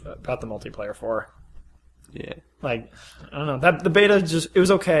stoked about the multiplayer for. Yeah. Like, I don't know. The beta it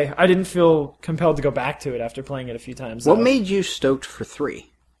was okay. I didn't feel compelled to go back to it after playing it a few times. What though. made you stoked for 3?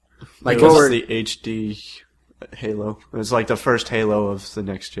 Like, It what was were, the HD Halo. It was like the first Halo of the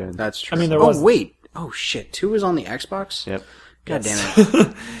next gen. that's true. I mean, there oh was- wait, oh shit, 2 was on the Xbox. Yep. God damn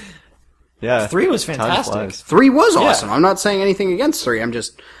it. Yeah. 3 was Time fantastic. flies. 3 was awesome. I'm not saying anything against 3.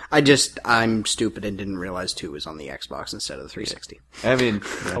 I'm stupid and didn't realize 2 was on the Xbox instead of the 360. I mean,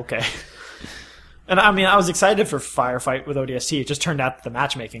 yeah. Okay. And I mean, I was excited for Firefight with ODST. It just turned out that the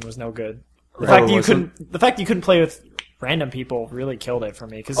matchmaking was no good. The fact that you couldn't play with random people really killed it for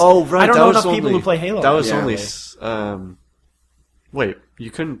me. Cause Oh, right. I don't that know was enough only, people who play Halo. That was Yeah. only. Wait,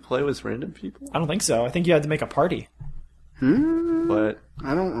 you couldn't play with random people? I don't think so. I think you had to make a party. But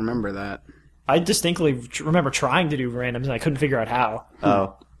I don't remember that. I distinctly remember trying to do randoms and I couldn't figure out how.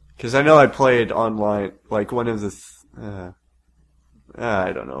 oh, because I know I played online. Like one of the.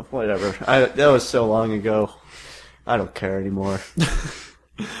 I don't know. Whatever. That was so long ago. I don't care anymore.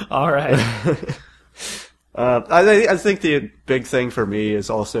 All right. I think the big thing for me is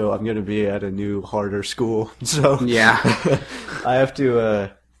also I'm going to be at a new harder school, so Yeah. I have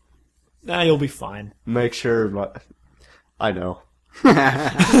to Nah, you'll be fine. make sure. I know.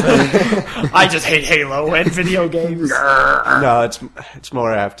 I just hate Halo and video games. No, it's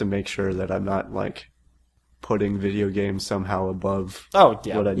more I have to make sure that I'm not like putting video games somehow above Oh,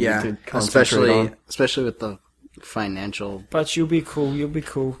 yeah. what I need Yeah. to concentrate Especially with the financial. But you'll be cool. You'll be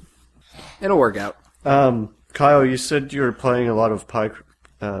cool. It'll work out. on. Kyle, you said you were playing a lot of Picross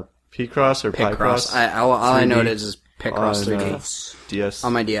or Picross. Picross All I know 3D it is Picross on, 3D. DS.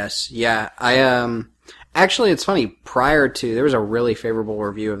 On my DS. Yeah. Actually, it's funny. Prior to, there was a really favorable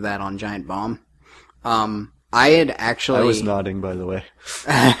review of that on Giant Bomb. I had actually. I was nodding, by the way.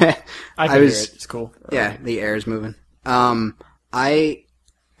 I can hear was- it. It's cool. Yeah, the air's moving. I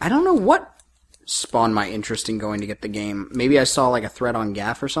don't know what spawned my interest in going to get the game. Maybe I saw like a thread on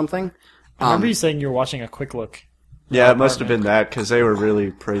Gaff or something. I remember you saying you were watching a quick look. Yeah, it must have been that because they were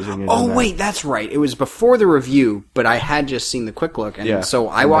really praising it. Oh in that. wait, that's right. It was before the review, but I had just seen the quick look, and Yeah, so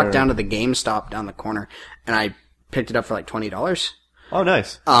I and walked they're- down to the GameStop down the corner, and I picked it up for like $20. Oh,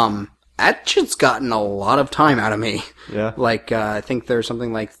 nice. That shit's gotten a lot of time out of me. Yeah. Like I think there's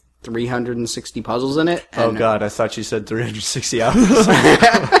something like 360 puzzles in it. Oh and- god, I thought you said 360 hours.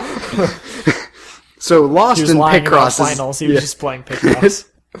 So Lost He was in lying about Picross is finals. He was just playing Picross.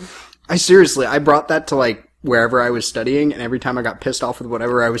 I brought that to like wherever I was studying, and every time I got pissed off with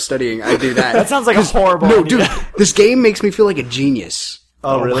whatever I was studying, I'd do that. That sounds like a horrible No, idea. dude, this game makes me feel like a genius.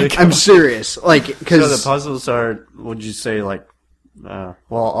 Oh, really? I'm serious. Like, So the because puzzles are, would you say, like, well,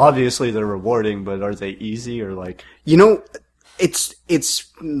 obviously they're rewarding, but are they easy or like? you know, it's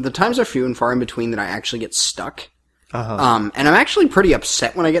the times are few and far in between that I actually get stuck. Uh-huh. And I'm actually pretty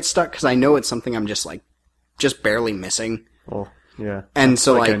upset when I get stuck because I know it's something I'm just barely missing. Well, yeah. And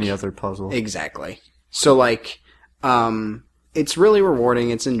so like like any other puzzle. Exactly. So like, it's really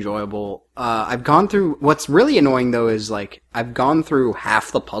rewarding. It's enjoyable. I've gone through, what's really annoying though is like, I've gone through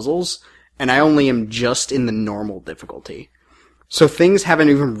half the puzzles and I only am just in the normal difficulty. So things haven't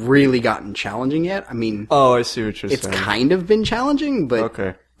even really gotten challenging yet. I mean, Oh, I see what you're it's saying. kind of been challenging, but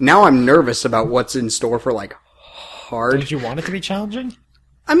Okay. now I'm nervous about what's in store for like hard. Did you want it to be challenging?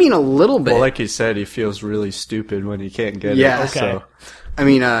 I mean, a little bit. Well, like you said, he feels really stupid when he can't get Yeah. it. Okay. So. I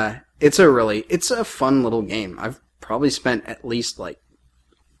mean, it's a fun little game. I've probably spent at least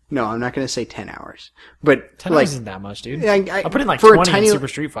no, I'm not going to say 10 hours, but 10 like, hours isn't that much, dude. I I'll put in like for a 20 tiny, in Super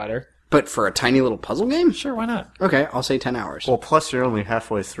Street Fighter. but for a tiny little puzzle game, Sure, why not? okay, I'll say 10 hours. Well, plus you're only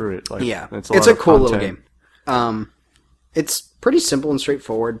halfway through it. Like, Yeah, it's it's a a lot of cool little content. game. It's pretty simple and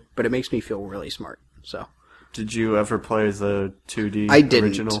straightforward, but it makes me feel really smart. So Did you ever play the 2D I didn't.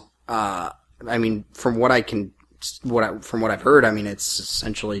 original? I mean, from what I've heard, I mean, it's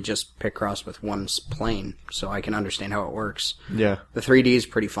essentially just Picross with one plane, so I can understand how it works. Yeah. The 3D is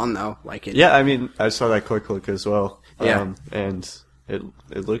pretty fun though. Like it. Yeah, I mean, I saw that quick look as well. Yeah. And it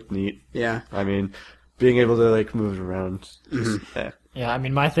looked neat. Yeah. I mean, being able to like move around. Mm-hmm. Just, eh. Yeah, I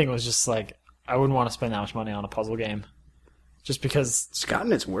mean, my thing was just like, I wouldn't want to spend that much money on a puzzle game. Just because, It's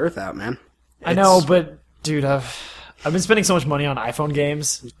gotten its worth out, man. I know, but dude, I've been spending so much money on iPhone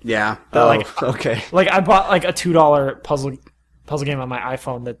games Yeah. that like, okay. like I bought like a $2 puzzle game on my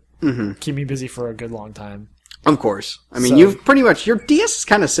iPhone that Mm-hmm. keep me busy for a good long time. Of course. I mean, So- you've pretty much, your DS is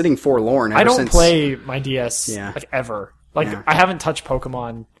kind of sitting forlorn ever I don't since. play my DS Yeah. like ever. Like Yeah. I haven't touched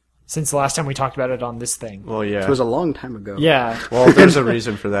Pokemon since the last time we talked about it on this thing. Well, yeah. It was a long time ago. Yeah, Well, there's a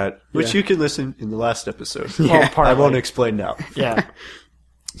reason for that, which Yeah. you can listen in the last episode. well, I partly. won't explain now. Yeah,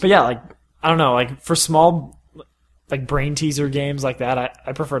 but yeah, like I don't know, like for small, like brain teaser games like that,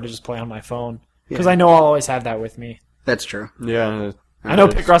 I prefer to just play on my phone because I know I'll always have that with me. That's true. Yeah. I know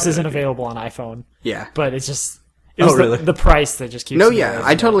Picross isn't available on iPhone, Yeah. but it's just it was really? the price that just keeps. No, me yeah, away I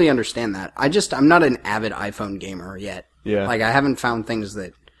from it. totally understand that. I'm not an avid iPhone gamer yet. Yeah. Like, I haven't found things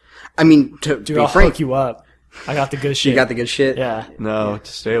that, I mean, to Dude, be I'll frank, hook you up. I got the good shit. you got the good shit? Yeah, No,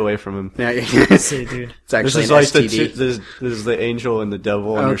 to stay away from him. Yeah. It's see, dude. actually This is an like STD. this is the angel and the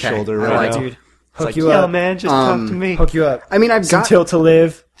devil on your Okay. shoulder I right like now. Dude, It's hook like, you yo, up, man, just talk to me. hook you up. I mean, I've Some got, Tilt to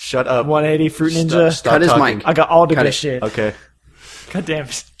Live, Shut up. 180 Fruit Ninja. Stop Cut his talking. mic. I got all the Cut good it. shit. Okay. God damn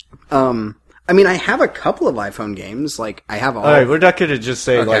it. I mean, I have a couple of iPhone games. Like, I have all. All right, we're not gonna just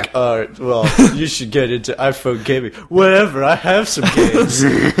say Okay. like, well, you should get into iPhone gaming. Whatever, I have some games.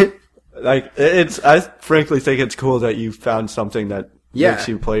 Like, I frankly think it's cool that you found something that Yeah. makes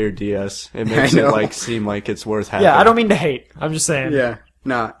you play your DS. It makes I it know. like seem like it's worth having. Yeah, I don't mean to hate. I'm just saying. Yeah.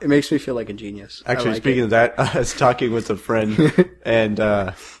 No, it makes me feel like a genius. I Actually, like speaking it. of that, I was talking with a friend,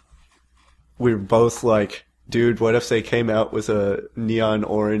 and we were both like dude, what if they came out with a neon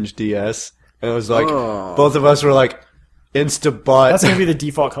orange DS? And it was like, Oh. both of us were like, Instabot. That's gonna be the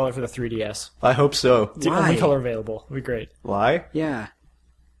default color for the 3DS. I hope so. It's the Why? only color available. It'll be great. Why? Yeah.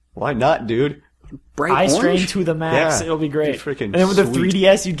 Why not, dude? Bright Eye strain orange? to the max. Yeah. It'll be great. It'd be freaking and then with the sweet.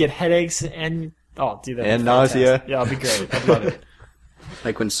 3DS, you'd get headaches and dude, that And nausea. Yeah, it'll be great. I'd love it.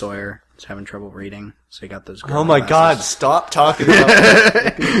 Like when Sawyer was having trouble reading, so he got those. Oh my god, stop talking about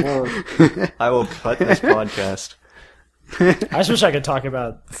that. I will cut this podcast. I just wish I could talk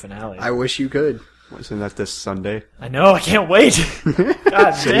about the finale. I wish you could. Wasn't that this Sunday? I know. I can't wait. God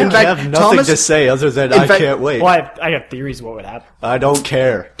damn. In fact, I have nothing Thomas- to say other than in I fact- can't wait. Well, I got theories what would happen. I don't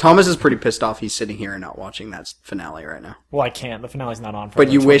care. Thomas is pretty pissed off. He's sitting here and not watching that finale right now. Well, I can't. The finale's not on for But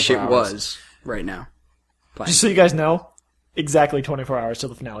another you wish 24 it hours. was right now. Just so you guys know, exactly 24 hours till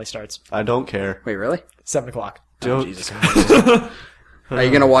the finale starts. I don't care. Wait, really? 7 o'clock. Don't. Jesus. Are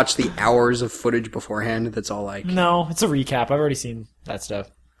you gonna watch the hours of footage beforehand? That's all like. No, it's a recap. I've already seen that stuff.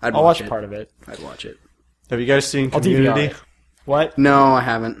 I'd I'll watch watch it. part of it. I'd watch it. Have you guys seen I'll Community? DVR it. What? No, I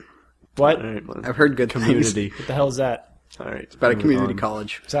haven't. What? All right, well, I've heard good things. Community. What the hell is that? All right. About a moving community on.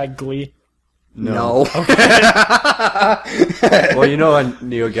 college. Is that Glee? No. Well, you know on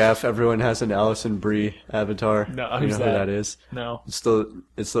NeoGaf, everyone has an Alison Brie avatar. No, you who's know who that? that is? No. It's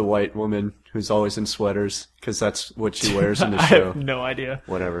the white woman who's always in sweaters because that's what she wears in the I show. have no idea.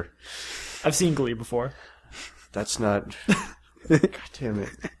 Whatever. I've seen Glee before. That's not. God damn it.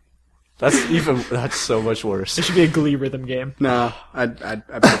 That's so much worse. There should be a Glee rhythm game. No, I'd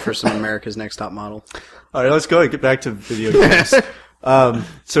prefer some America's Next Top Model. All right, let's go and get back to video games.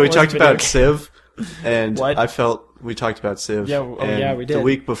 So we What talked video about game? Civ, and What? I felt we talked about Civ. Yeah, oh, and yeah, we The did.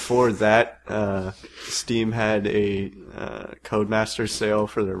 week before that, Steam had a Codemaster sale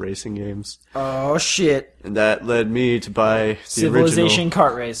for their racing games, Oh shit! and that led me to buy the Civilization original.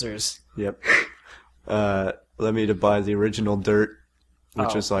 kart racers. Yep. Led me to buy the original Dirt, which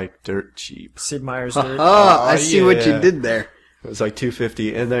Oh. was like dirt cheap. Sid Meier's Dirt. Oh, I see what you yeah. did there. It was like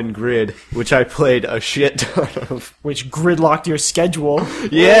 $250, and then Grid, which I played a shit ton of. Which gridlocked your schedule.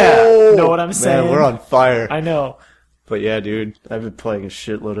 Yeah. Know what I'm saying? Man, we're on fire. I know. But yeah, dude, I've been playing a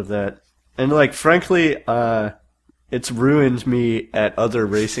shitload of that. And like, frankly, it's ruined me at other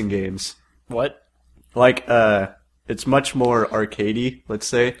racing games. What? Like, it's much more arcadey, let's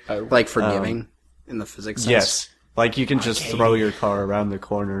say. Like forgiving in the physics sense. Yes. Like, you can just throw your car around the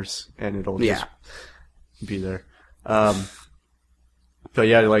corners and it'll just be there. But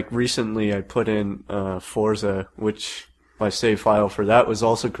yeah, like recently I put in, Forza, which my save file for that was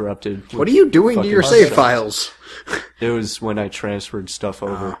also corrupted. What are you doing to Fucking your save sucks. files? It was when I transferred stuff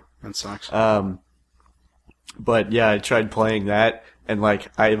over. That sucks. But yeah, I tried playing that, and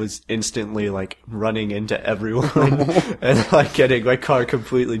like I was instantly like running into everyone, and like getting my car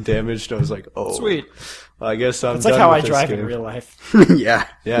completely damaged. I was like, "Oh, Sweet. I guess I'm." It's done like how with I this drive game. in real life. Yeah.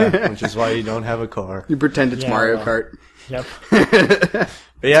 Yeah, which is why you don't have a car. You pretend it's Yeah, Mario well. Kart. Yep.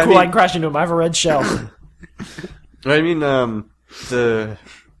 But yeah, Cool, I I can crash into him. I have a red shell. mean, the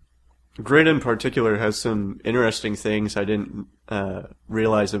Grid in particular has some interesting things I didn't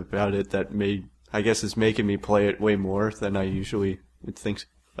realize about it that is making me play it way more than I usually would think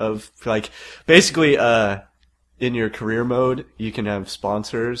of. Like, basically, in your career mode, you can have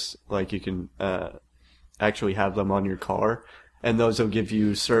sponsors, like you can actually have them on your car, and those will give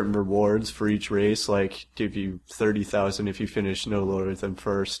you certain rewards for each race, like give you 30,000 if you finish no lower than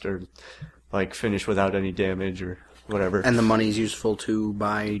first, or like finish without any damage or whatever. And the money's useful to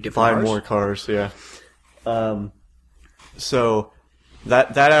buy different Buy cars? more cars, yeah. So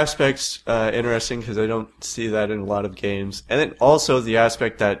that aspect's interesting because I don't see that in a lot of games. And then also the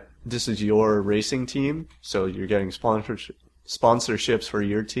aspect that this is your racing team, so you're getting sponsorships for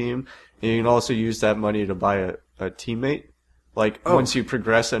your team, and you can also use that money to buy a teammate. Like, once you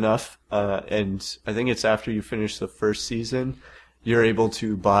progress enough, and I think it's after you finish the first season, you're able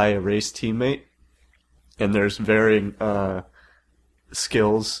to buy a race teammate. And there's varying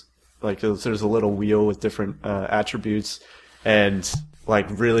skills. Like, there's a little wheel with different attributes. And, like,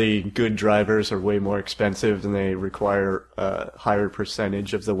 really good drivers are way more expensive, and they require a higher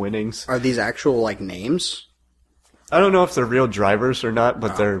percentage of the winnings. Are these actual, like, names? I don't know if they're real drivers or not,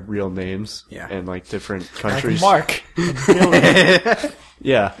 but they're real names. Yeah. And, like, different Like countries. Mark.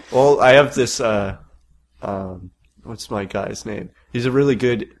 Yeah. Well, I have this, what's my guy's name? He's a really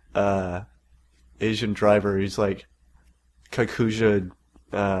good, Asian driver. He's like, Kakuja,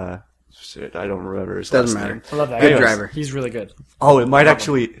 shit, I don't remember his Doesn't last matter. name. I love that. Good Anyways, driver. He's really good. Oh, it might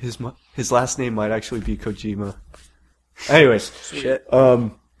actually, his last name might actually be Kojima. Anyways. Shit.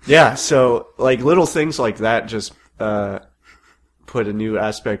 Yeah, so, like, little things like that just, put a new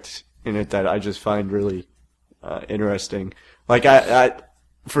aspect in it that I just find really interesting. Like I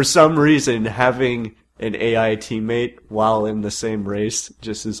for some reason having an AI teammate while in the same race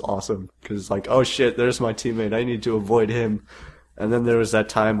just is awesome because like, oh shit, there's my teammate. I need to avoid him. And then there was that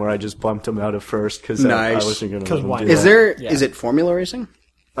time where I just bumped him out of first because I wasn't going to. Because why? Is it Formula Racing?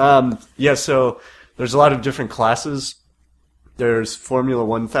 Yeah. So there's a lot of different classes. There's Formula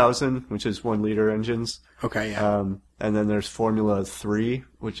 1000, which is 1 liter engines. Okay, yeah. And then there's Formula 3,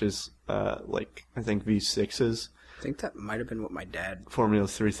 which is like I think V6s. I think that might have been what my dad Formula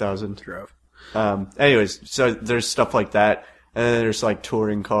 3000 drove. Anyways, so there's stuff like that, and then there's like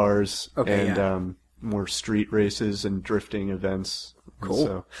touring cars and more street races and drifting events. Cool.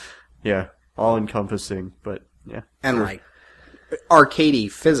 So, yeah, all encompassing, but yeah. And like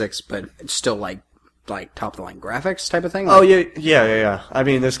arcadey physics, but it's still like top of the line graphics type of thing. Oh yeah. I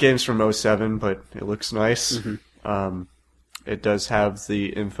mean, this game's from 2007, but it looks nice. Mm-hmm. It does have the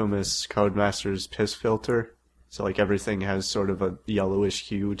infamous Codemasters piss filter. So like everything has sort of a yellowish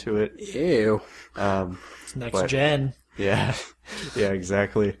hue to it. Ew. It's next gen. Yeah, yeah,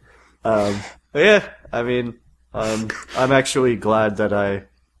 exactly. But yeah, I mean, I'm actually glad that I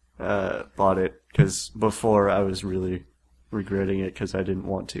bought it because before I was really regretting it because I didn't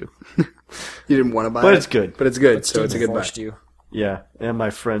want to. You didn't want to buy it? But it's good. But it's good, But so it's a good buy. forced you. Yeah, and my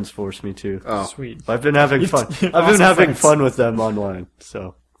friends forced me to. Oh. Sweet. I've been having fun. I've been Awesome having friends. fun with them online,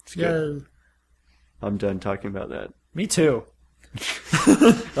 so it's Yeah. good. I'm done talking about that. Me too.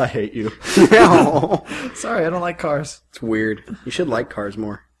 I hate you. No. Sorry, I don't like cars. It's weird. You should like cars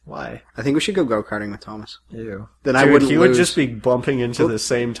more. Why? I think we should go go-karting with Thomas. Ew. Then I Dude, wouldn't he lose. would just be bumping into the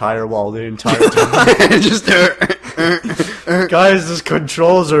same tire wall the entire time. just Guys, these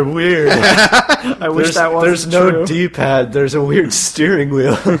controls are weird. I wish that wasn't There's no true. D-pad. There's a weird steering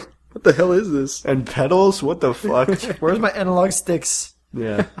wheel. What the hell is this? And pedals? What the fuck? Where's my analog sticks?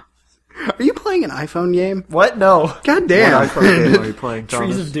 Yeah. Are you playing an iPhone game? What? No. God damn. What iPhone game are you playing,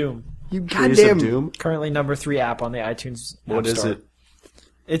 Thomas? Trees of Doom. You Trees goddamn. of Doom? Currently number 3 app on the iTunes App What is Store. it?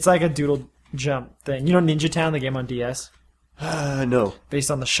 It's like a doodle jump thing. You know Ninja Town, the game on DS? No. Based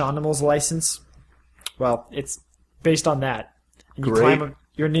on the Shonimals license? Well, it's based on that. And you Great. climb up,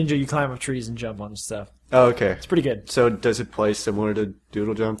 you're a ninja, you climb up trees and jump on stuff. Oh, okay. It's pretty good. So does it play similar to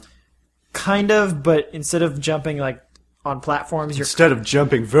Doodle Jump? Kind of, but instead of jumping like on platforms, you're... Instead of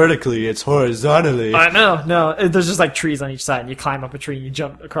jumping vertically, it's horizontally. I know, no. There's just like trees on each side, and you climb up a tree and you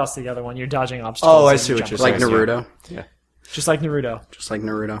jump across the other one. You're dodging obstacles. Oh, I and see you what jump you're Like saying. Naruto. Yeah. Just like Naruto. Just like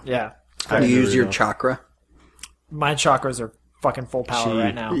Naruto. Yeah. You use your Naruto. chakra. My chakras are fucking full power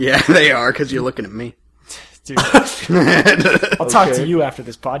right now. Yeah, they are, because you're looking at me. Dude. I'll talk to Okay. you after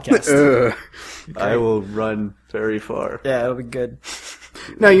this podcast. I will run very far. Yeah, it'll be good.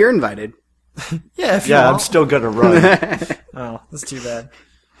 No, you're invited. Yeah, if you Yeah, I'm want. still gonna run. Oh, that's too bad.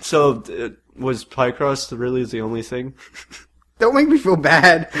 So, was Picross really the only thing? Don't make me feel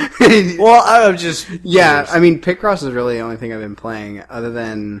bad. Well, I'm just... Yeah, I mean, Picross is really the only thing I've been playing, other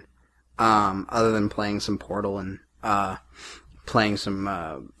than playing some Portal and playing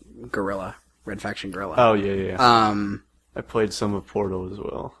some Guerrilla, Red Faction Guerrilla. Oh, yeah. Um, I played some of Portal as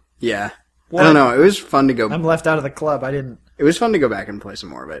well. yeah. I don't know. It was fun to go. I'm left out of the club. I didn't. It was fun to go back and play some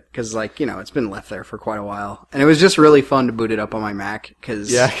more of it because, like, you know, it's been left there for quite a while, and it was just really fun to boot it up on my Mac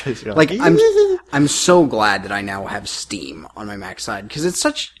because, Yeah, 'cause you're like, like, I'm so glad that I now have Steam on my Mac side because it's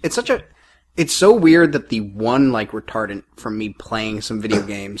so weird that the one like retardant from me playing some video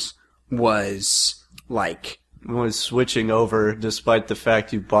games was like was switching over despite the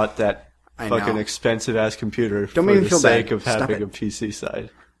fact you bought that I fucking know. expensive ass computer Don't for make me the feel sake bad. of Stop having it. a PC side.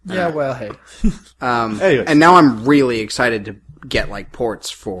 Yeah, well, hey. Anyways. and now I'm really excited to get like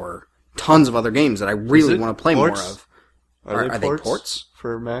ports for tons of other games that I really it want to play ports? more of. Are they ports?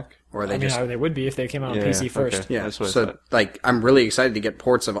 for Mac? Or are they I mean, just they would be if they came out on Yeah, PC first. okay. yeah? That's what I So thought. like, I'm really excited to get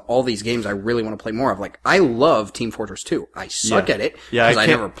ports of all these games I really want to play more of. Like, I love Team Fortress 2. I suck Yeah. at it Yeah, because I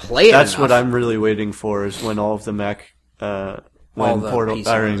can't- never play it. That's enough. what I'm really waiting for is when all of the Mac, when the Portal, PC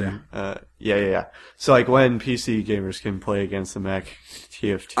I ones, mean, yeah. So like when PC gamers can play against the Mac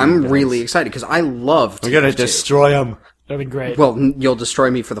TF2. I'm guys. really excited because I love. We're gonna TF2. destroy them. That'd be great. Well, you'll destroy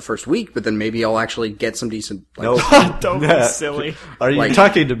me for the first week, but then maybe I'll actually get some decent. Like, No, Don't be silly. Are you Like-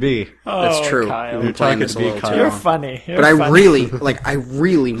 talking to me? Oh, That's true. Kyle. We've You're been playing talking this to a me, little Kyle. too You're long. funny. You're But I funny.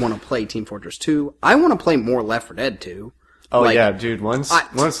 really want to play Team Fortress 2. I want to play more Left 4 Dead 2. Oh Like, yeah, dude. Once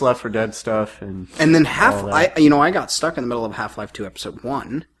Left 4 Dead stuff and And then all that. I got stuck in the middle of Half-Life 2 Episode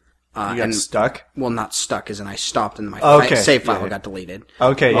 1. you got and, stuck. well, not stuck, as in I stopped and my Okay, save file yeah. got deleted.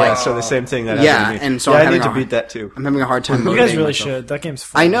 Okay, yeah. So the same thing that happened Yeah, to me. and so yeah, I'm I need having to a- beat that too. I'm having a hard time You motivating guys really myself. should. That game's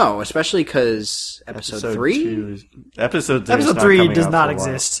fun. I know, especially because Episode 3? Episode 3. Episode 3 does not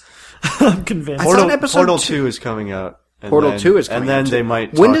exist. I'm convinced. I thought episode Portal 2 2 is coming out. And Portal then, 2 is coming and then out, they too.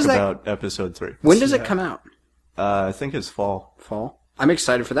 might When talk does that- about episode 3. When does it come out? I think it's fall. Fall. I'm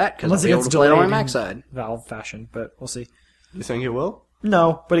excited for that because I'll Unless it be able gets to play it on my delayed Mac in side. Valve fashion, but we'll see. You think it will?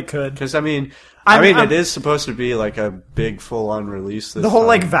 No, but it could. Because I mean, I'm- it is supposed to be like a big full-on release. This The whole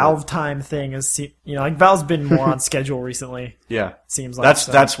like time, Valve time thing is, like Valve's been more on schedule recently. but- yeah, Seems like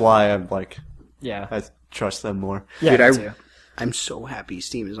so. that's why I'm like Yeah, I trust them more. yeah. Dude, me too. I'm so happy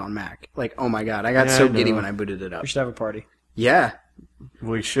Steam is on Mac. Like, oh my god, I got Yeah, so I giddy know. when I booted it up. We should have a party. Yeah.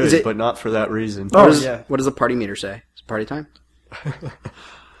 We Is should, it- but not for that reason. Oh, What does, yeah. what does the party meter say? It's party time?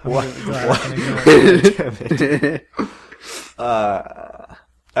 What?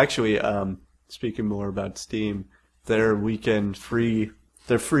 Actually, speaking more about Steam, their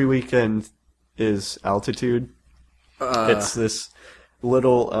free weekend is Altitude. It's this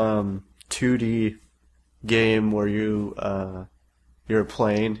little 2D game where you're a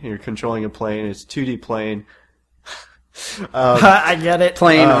plane, you're controlling a plane. It's 2D plane. I get it.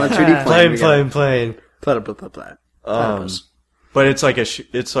 Plane on a 2D plane. plane. Platypus. But it's like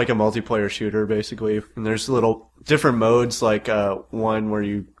it's like a multiplayer shooter basically, and there's little different modes, like one where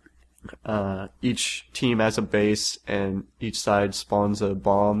you each team has a base and each side spawns a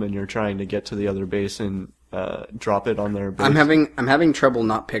bomb, and you're trying to get to the other base and drop it on their base. I'm having trouble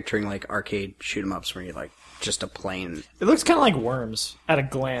not picturing like arcade shoot 'em ups where you like just a plane. It looks kind of like Worms at a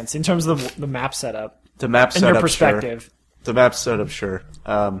glance in terms of the map setup the map and setup, your perspective. Sure. The map setup, sure.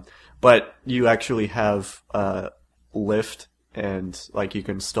 But you actually have lift and like you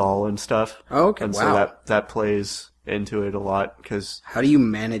can stall and stuff. Oh, okay, And wow. so that plays into it a lot because How do you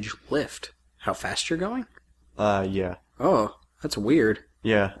manage lift? How fast you're going? yeah. Oh, that's weird.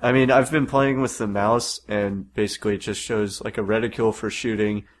 Yeah, I mean, I've been playing with the mouse, and basically it just shows like a reticule for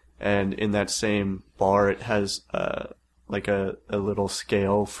shooting, and in that same bar it has like a little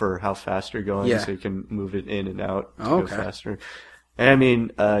scale for how fast you're going, Yeah. so you can move it in and out to Oh, go okay. faster. And I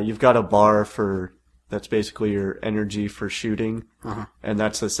mean, you've got a bar that's basically your energy for shooting, and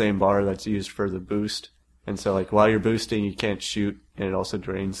that's the same bar that's used for the boost. And so, like, while you're boosting, you can't shoot, and it also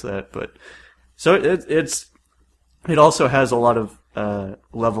drains that. But so it also has a lot of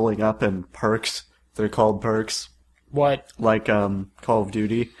leveling up and perks. They're called perks, What? like Call of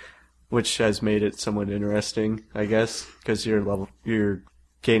Duty, which has made it somewhat interesting, I guess, because you're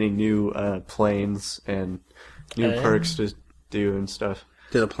gaining new planes and new perks to do and stuff.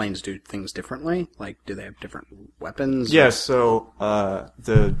 Do the planes do things differently? Like, do they have different weapons? Yes, so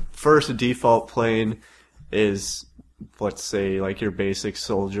the first default plane is, let's say, like your basic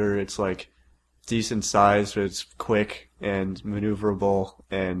soldier. It's like decent size, but it's quick and maneuverable.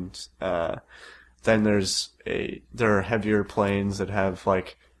 And then there are heavier planes that have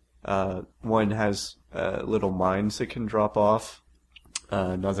like one has little mines that can drop off.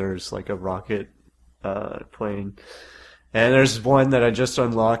 Another's like a rocket plane. And there's one that I just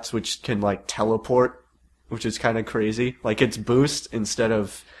unlocked which can like teleport, which is kind of crazy. Like its boost, instead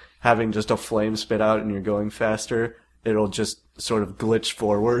of having just a flame spit out and you're going faster, it'll just sort of glitch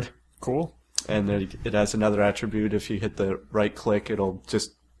forward. Cool. And then it has another attribute. If you hit the right click, it'll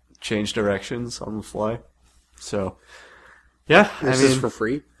just change directions on the fly. So, yeah, Is this for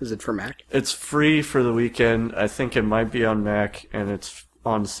free? Is it for Mac? it's free for the weekend. I think it might be on Mac, and it's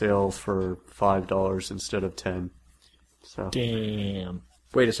on sale for $5 instead of $10. So Damn.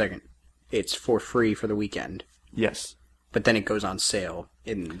 Wait a second. It's for free for the weekend, yes, but then it goes on sale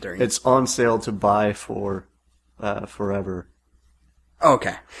during. it's on sale to buy for forever. Oh,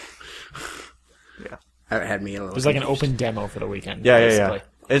 okay. Yeah. That had me a little. There's like an confused. open demo for the weekend. Yeah. basically.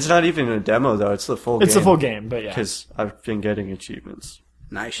 It's not even a demo though. It's the full game. It's the full game, but yeah. Because I've been getting achievements.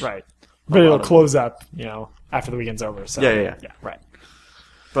 Nice. Right. But it'll of close up, after the weekend's over. So Yeah. Yeah, right.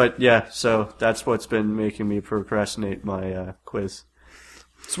 But yeah, so that's what's been making me procrastinate my quiz.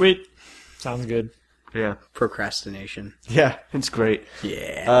 Sweet. Sounds good. Yeah. Procrastination. Yeah, it's great.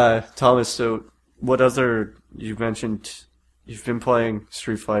 Yeah. Thomas, so what other, you mentioned you've been playing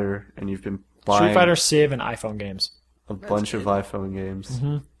Street Fighter and you've been buying Street Fighter, Civ, and iPhone games. a bunch of iPhone games.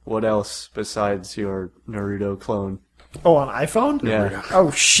 Mm-hmm. What else besides your Naruto clone? Oh, on iPhone? Yeah.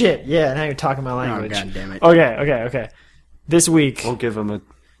 Oh, shit. Yeah, now you're talking my Oh, language. God damn it. Okay. This week, We'll give him a...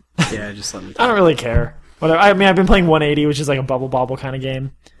 Yeah, just let me. I don't really care. Whatever. I mean, I've been playing 180, which is like a bubble bobble kind of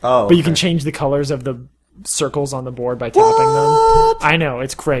game. Oh, But you can change the colors of the circles on the board by tapping them. I know,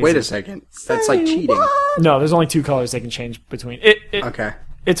 it's crazy. Wait a second. That's like cheating. No, there's only two colors they can change between. It Okay.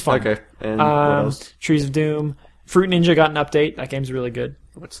 It's fun. Okay, and what else? Trees of Doom. Fruit Ninja got an update. That game's really good.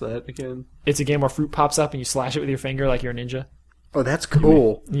 What's that again? It's a game where fruit pops up and you slash it with your finger like you're a ninja. Oh, that's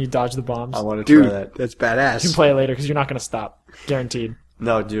cool. And you dodge the bombs. I want to Dude, try that. that's You can badass. play it later because you're not going to stop. Guaranteed.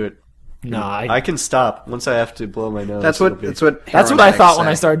 No, do it. No, I can stop once I have to blow my nose. That's what that's what I heroin thought when I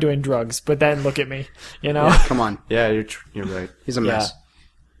addicts started doing drugs. But then look at me, you know. say. Come on, Yeah, you're right. he's a mess.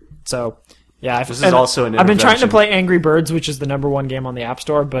 So, yeah. This is also an I've been trying to intervention. play Angry Birds, which is the #1 game on the App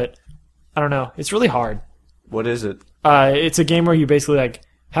Store, but I don't know. It's really hard. What is it? It's a game where you basically like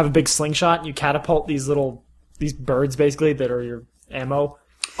have a big slingshot and you catapult these birds basically that are your ammo.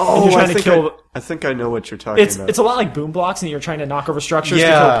 Oh, you're trying to kill. I think I know what you're talking about. It's a lot like Boom Blocks, and you're trying to knock over structures to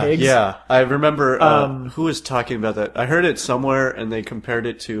yeah, kill pigs. yeah. I remember who was talking about that. I heard it somewhere, and they compared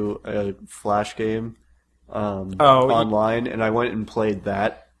it to a Flash game online, and I went and played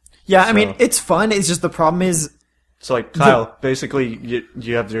that. Yeah, I mean, it's fun. It's just the problem is... So, like, Kyle, basically,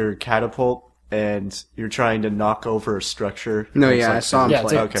 you have your catapult, and you're trying to knock over a structure. No, It's yeah, like- I saw him Yeah,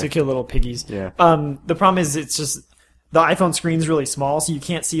 play. to kill little piggies. Yeah. The problem is it's just... The iPhone screen's really small, so you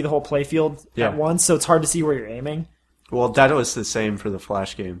can't see the whole playfield Yeah. at once, so it's hard to see where you're aiming. Well, that was the same for the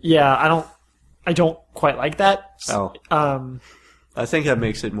Flash game. Yeah, I don't quite like that. Oh. I think that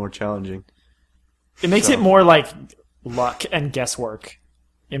makes it more challenging. It makes it more like luck and guesswork,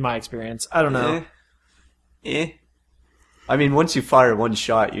 in my experience. I don't know. I mean, once you fire one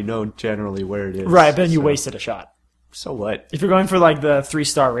shot, you know generally where it is. Right, but then you so- wasted a shot. So what? If you're going for like the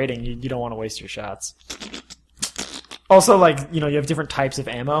 3-star rating, you don't want to waste your shots. Also, like, you have different types of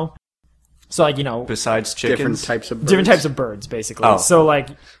ammo. So, like, Besides chickens? Different types of birds. different types of birds, basically. Oh. So, like,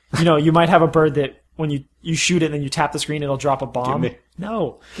 you might have a bird that when you shoot it and then you tap the screen, it'll drop a bomb. Give me.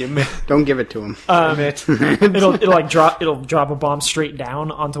 No. Give me. Don't give it to him. It'll drop a bomb straight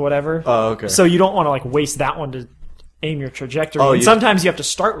down onto whatever. Oh, okay. So you don't want to like waste that one to aim your trajectory. Oh, and you- sometimes you have to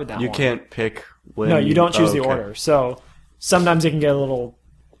start with that You one. can't pick when. No, you don't choose the okay. order. So sometimes it can get a little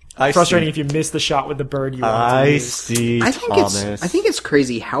I frustrating see. if you miss the shot with the bird you want to I use. see, I think Thomas. it's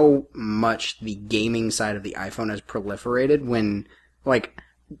crazy how much the gaming side of the iPhone has proliferated when, like,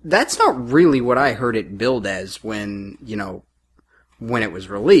 that's not really what I heard it billed as when it was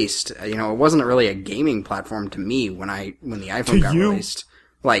released. It wasn't really a gaming platform to me when the iPhone got released.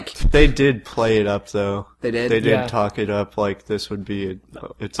 Like, They did play it up, though. They did? They did Yeah. talk it up like this would be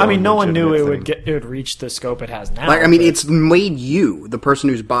its I own mean, no one knew legitimate it thing. would reach the scope it has now. I mean, but it's made you, the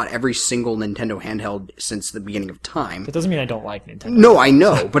person who's bought every single Nintendo handheld since the beginning of time. That doesn't mean I don't like Nintendo. No, I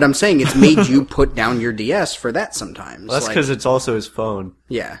know, but I'm saying it's made you put down your DS for that sometimes. That's Like, because it's also his phone.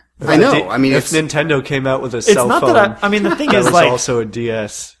 yeah. I know. I mean, if it's Nintendo came out with a It's cell not phone, that I mean, the thing that is, was like, also a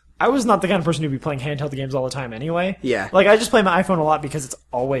DS. I was not the kind of person who'd be playing handheld games all the time anyway. Yeah. Like, I just play my iPhone a lot because it's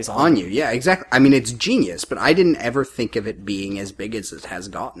always on. on you. Yeah, exactly. I mean, it's genius, but I didn't ever think of it being as big as it has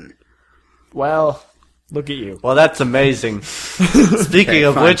gotten. Well, look at you. Well, that's amazing. Speaking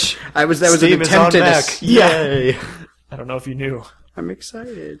of fine. which, That was an Steam is attempt on at a Mac. s- Yay! I don't know if you knew. I'm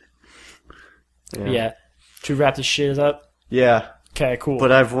excited. Yeah. Should we wrap this shit up? Yeah, Okay, cool.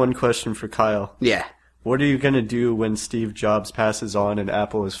 but I have one question for Kyle. Yeah. What are you gonna do when Steve Jobs passes on and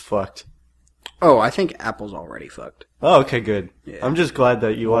Apple is fucked? Oh, I think Apple's already fucked. Oh, okay, good. Yeah. I'm just glad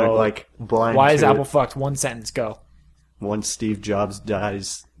that you aren't Well, like blind. Why is to Apple it fucked? One sentence, go. once Steve Jobs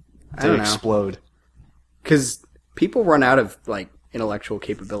dies I to don't know. explode? Because people run out of, like, intellectual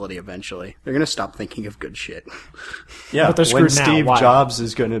capability eventually. They're gonna stop thinking of good shit. Yeah, But they're when screwed now. Steve Why? Jobs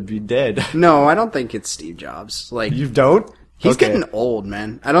is gonna be dead. No, I don't think it's Steve Jobs. Like, You don't? he's Okay. getting old,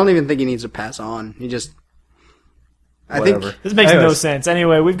 man. I don't even think he needs to pass on. He just... I Whatever. think... This makes no Anyways. sense.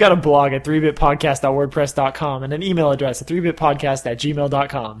 Anyway, we've got a blog at 3bitpodcast.wordpress.com and an email address at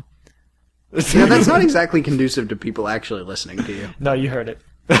 3bitpodcast@gmail.com. Yeah, that's not exactly conducive to people actually listening to you. No, you heard it.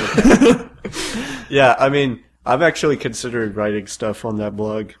 Yeah, I mean, I've actually considered writing stuff on that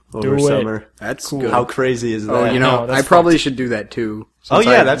blog over Do it. summer. That's Cool. good. How crazy is that? Oh, No, that's I probably should do that too. Oh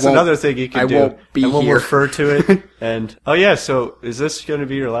since yeah, I that's won't- another thing you can I do. won't be and we'll here. refer to it. And oh yeah, so is this going to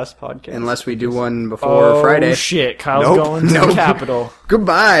be your last podcast? Unless we do one before Friday. Shit, Kyle's Nope. going to Nope. the Capitol.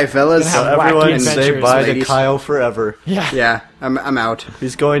 Goodbye, fellas. Gonna have Everyone wacky say adventures, bye to ladies. Kyle forever. Yeah. Yeah, I'm out.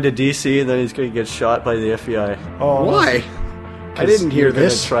 He's going to DC and then he's going to get shot by the FBI. Oh, Why? I didn't hear You're gonna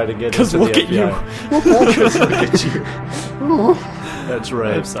this. Try to get Because into look the at you. FBI. 'Cause look at you. That's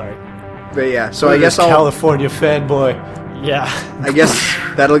right. I'm sorry. But yeah, so I guess I'll. California fanboy. Yeah. I guess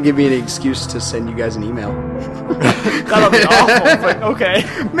that'll give me an excuse to send you guys an email. That'll be awful, but okay.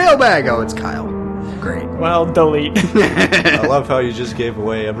 Mailbag. Oh, it's Kyle. Great. Well, delete. I love how you just gave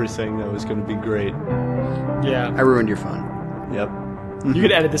away everything that was going to be great. Yeah. I ruined your fun. Yep. You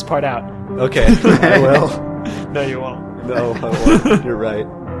could edit this part out. Okay, I will. No, you won't. No, I won't. You're right.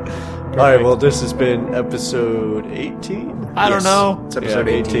 All right, well, this has been episode 18? I don't Yes. know. It's episode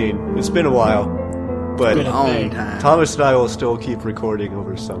 18. It's been a while. But Been a Long thing. time. Thomas and I will still keep recording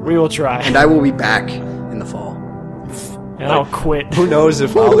over summer. We will try. And I will be back in the fall. and I'll quit. Who knows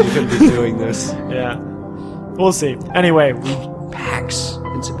if I'll even be doing this? Yeah, we'll see. Anyway, PAX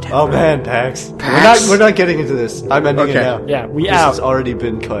in September. Oh man, PAX. PAX. We're not getting into this. I'm ending it Okay. now. yeah, we This out. has already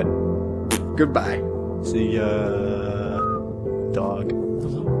been cut. Goodbye. See ya, dog.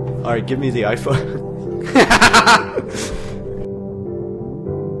 Alright, give me the iPhone.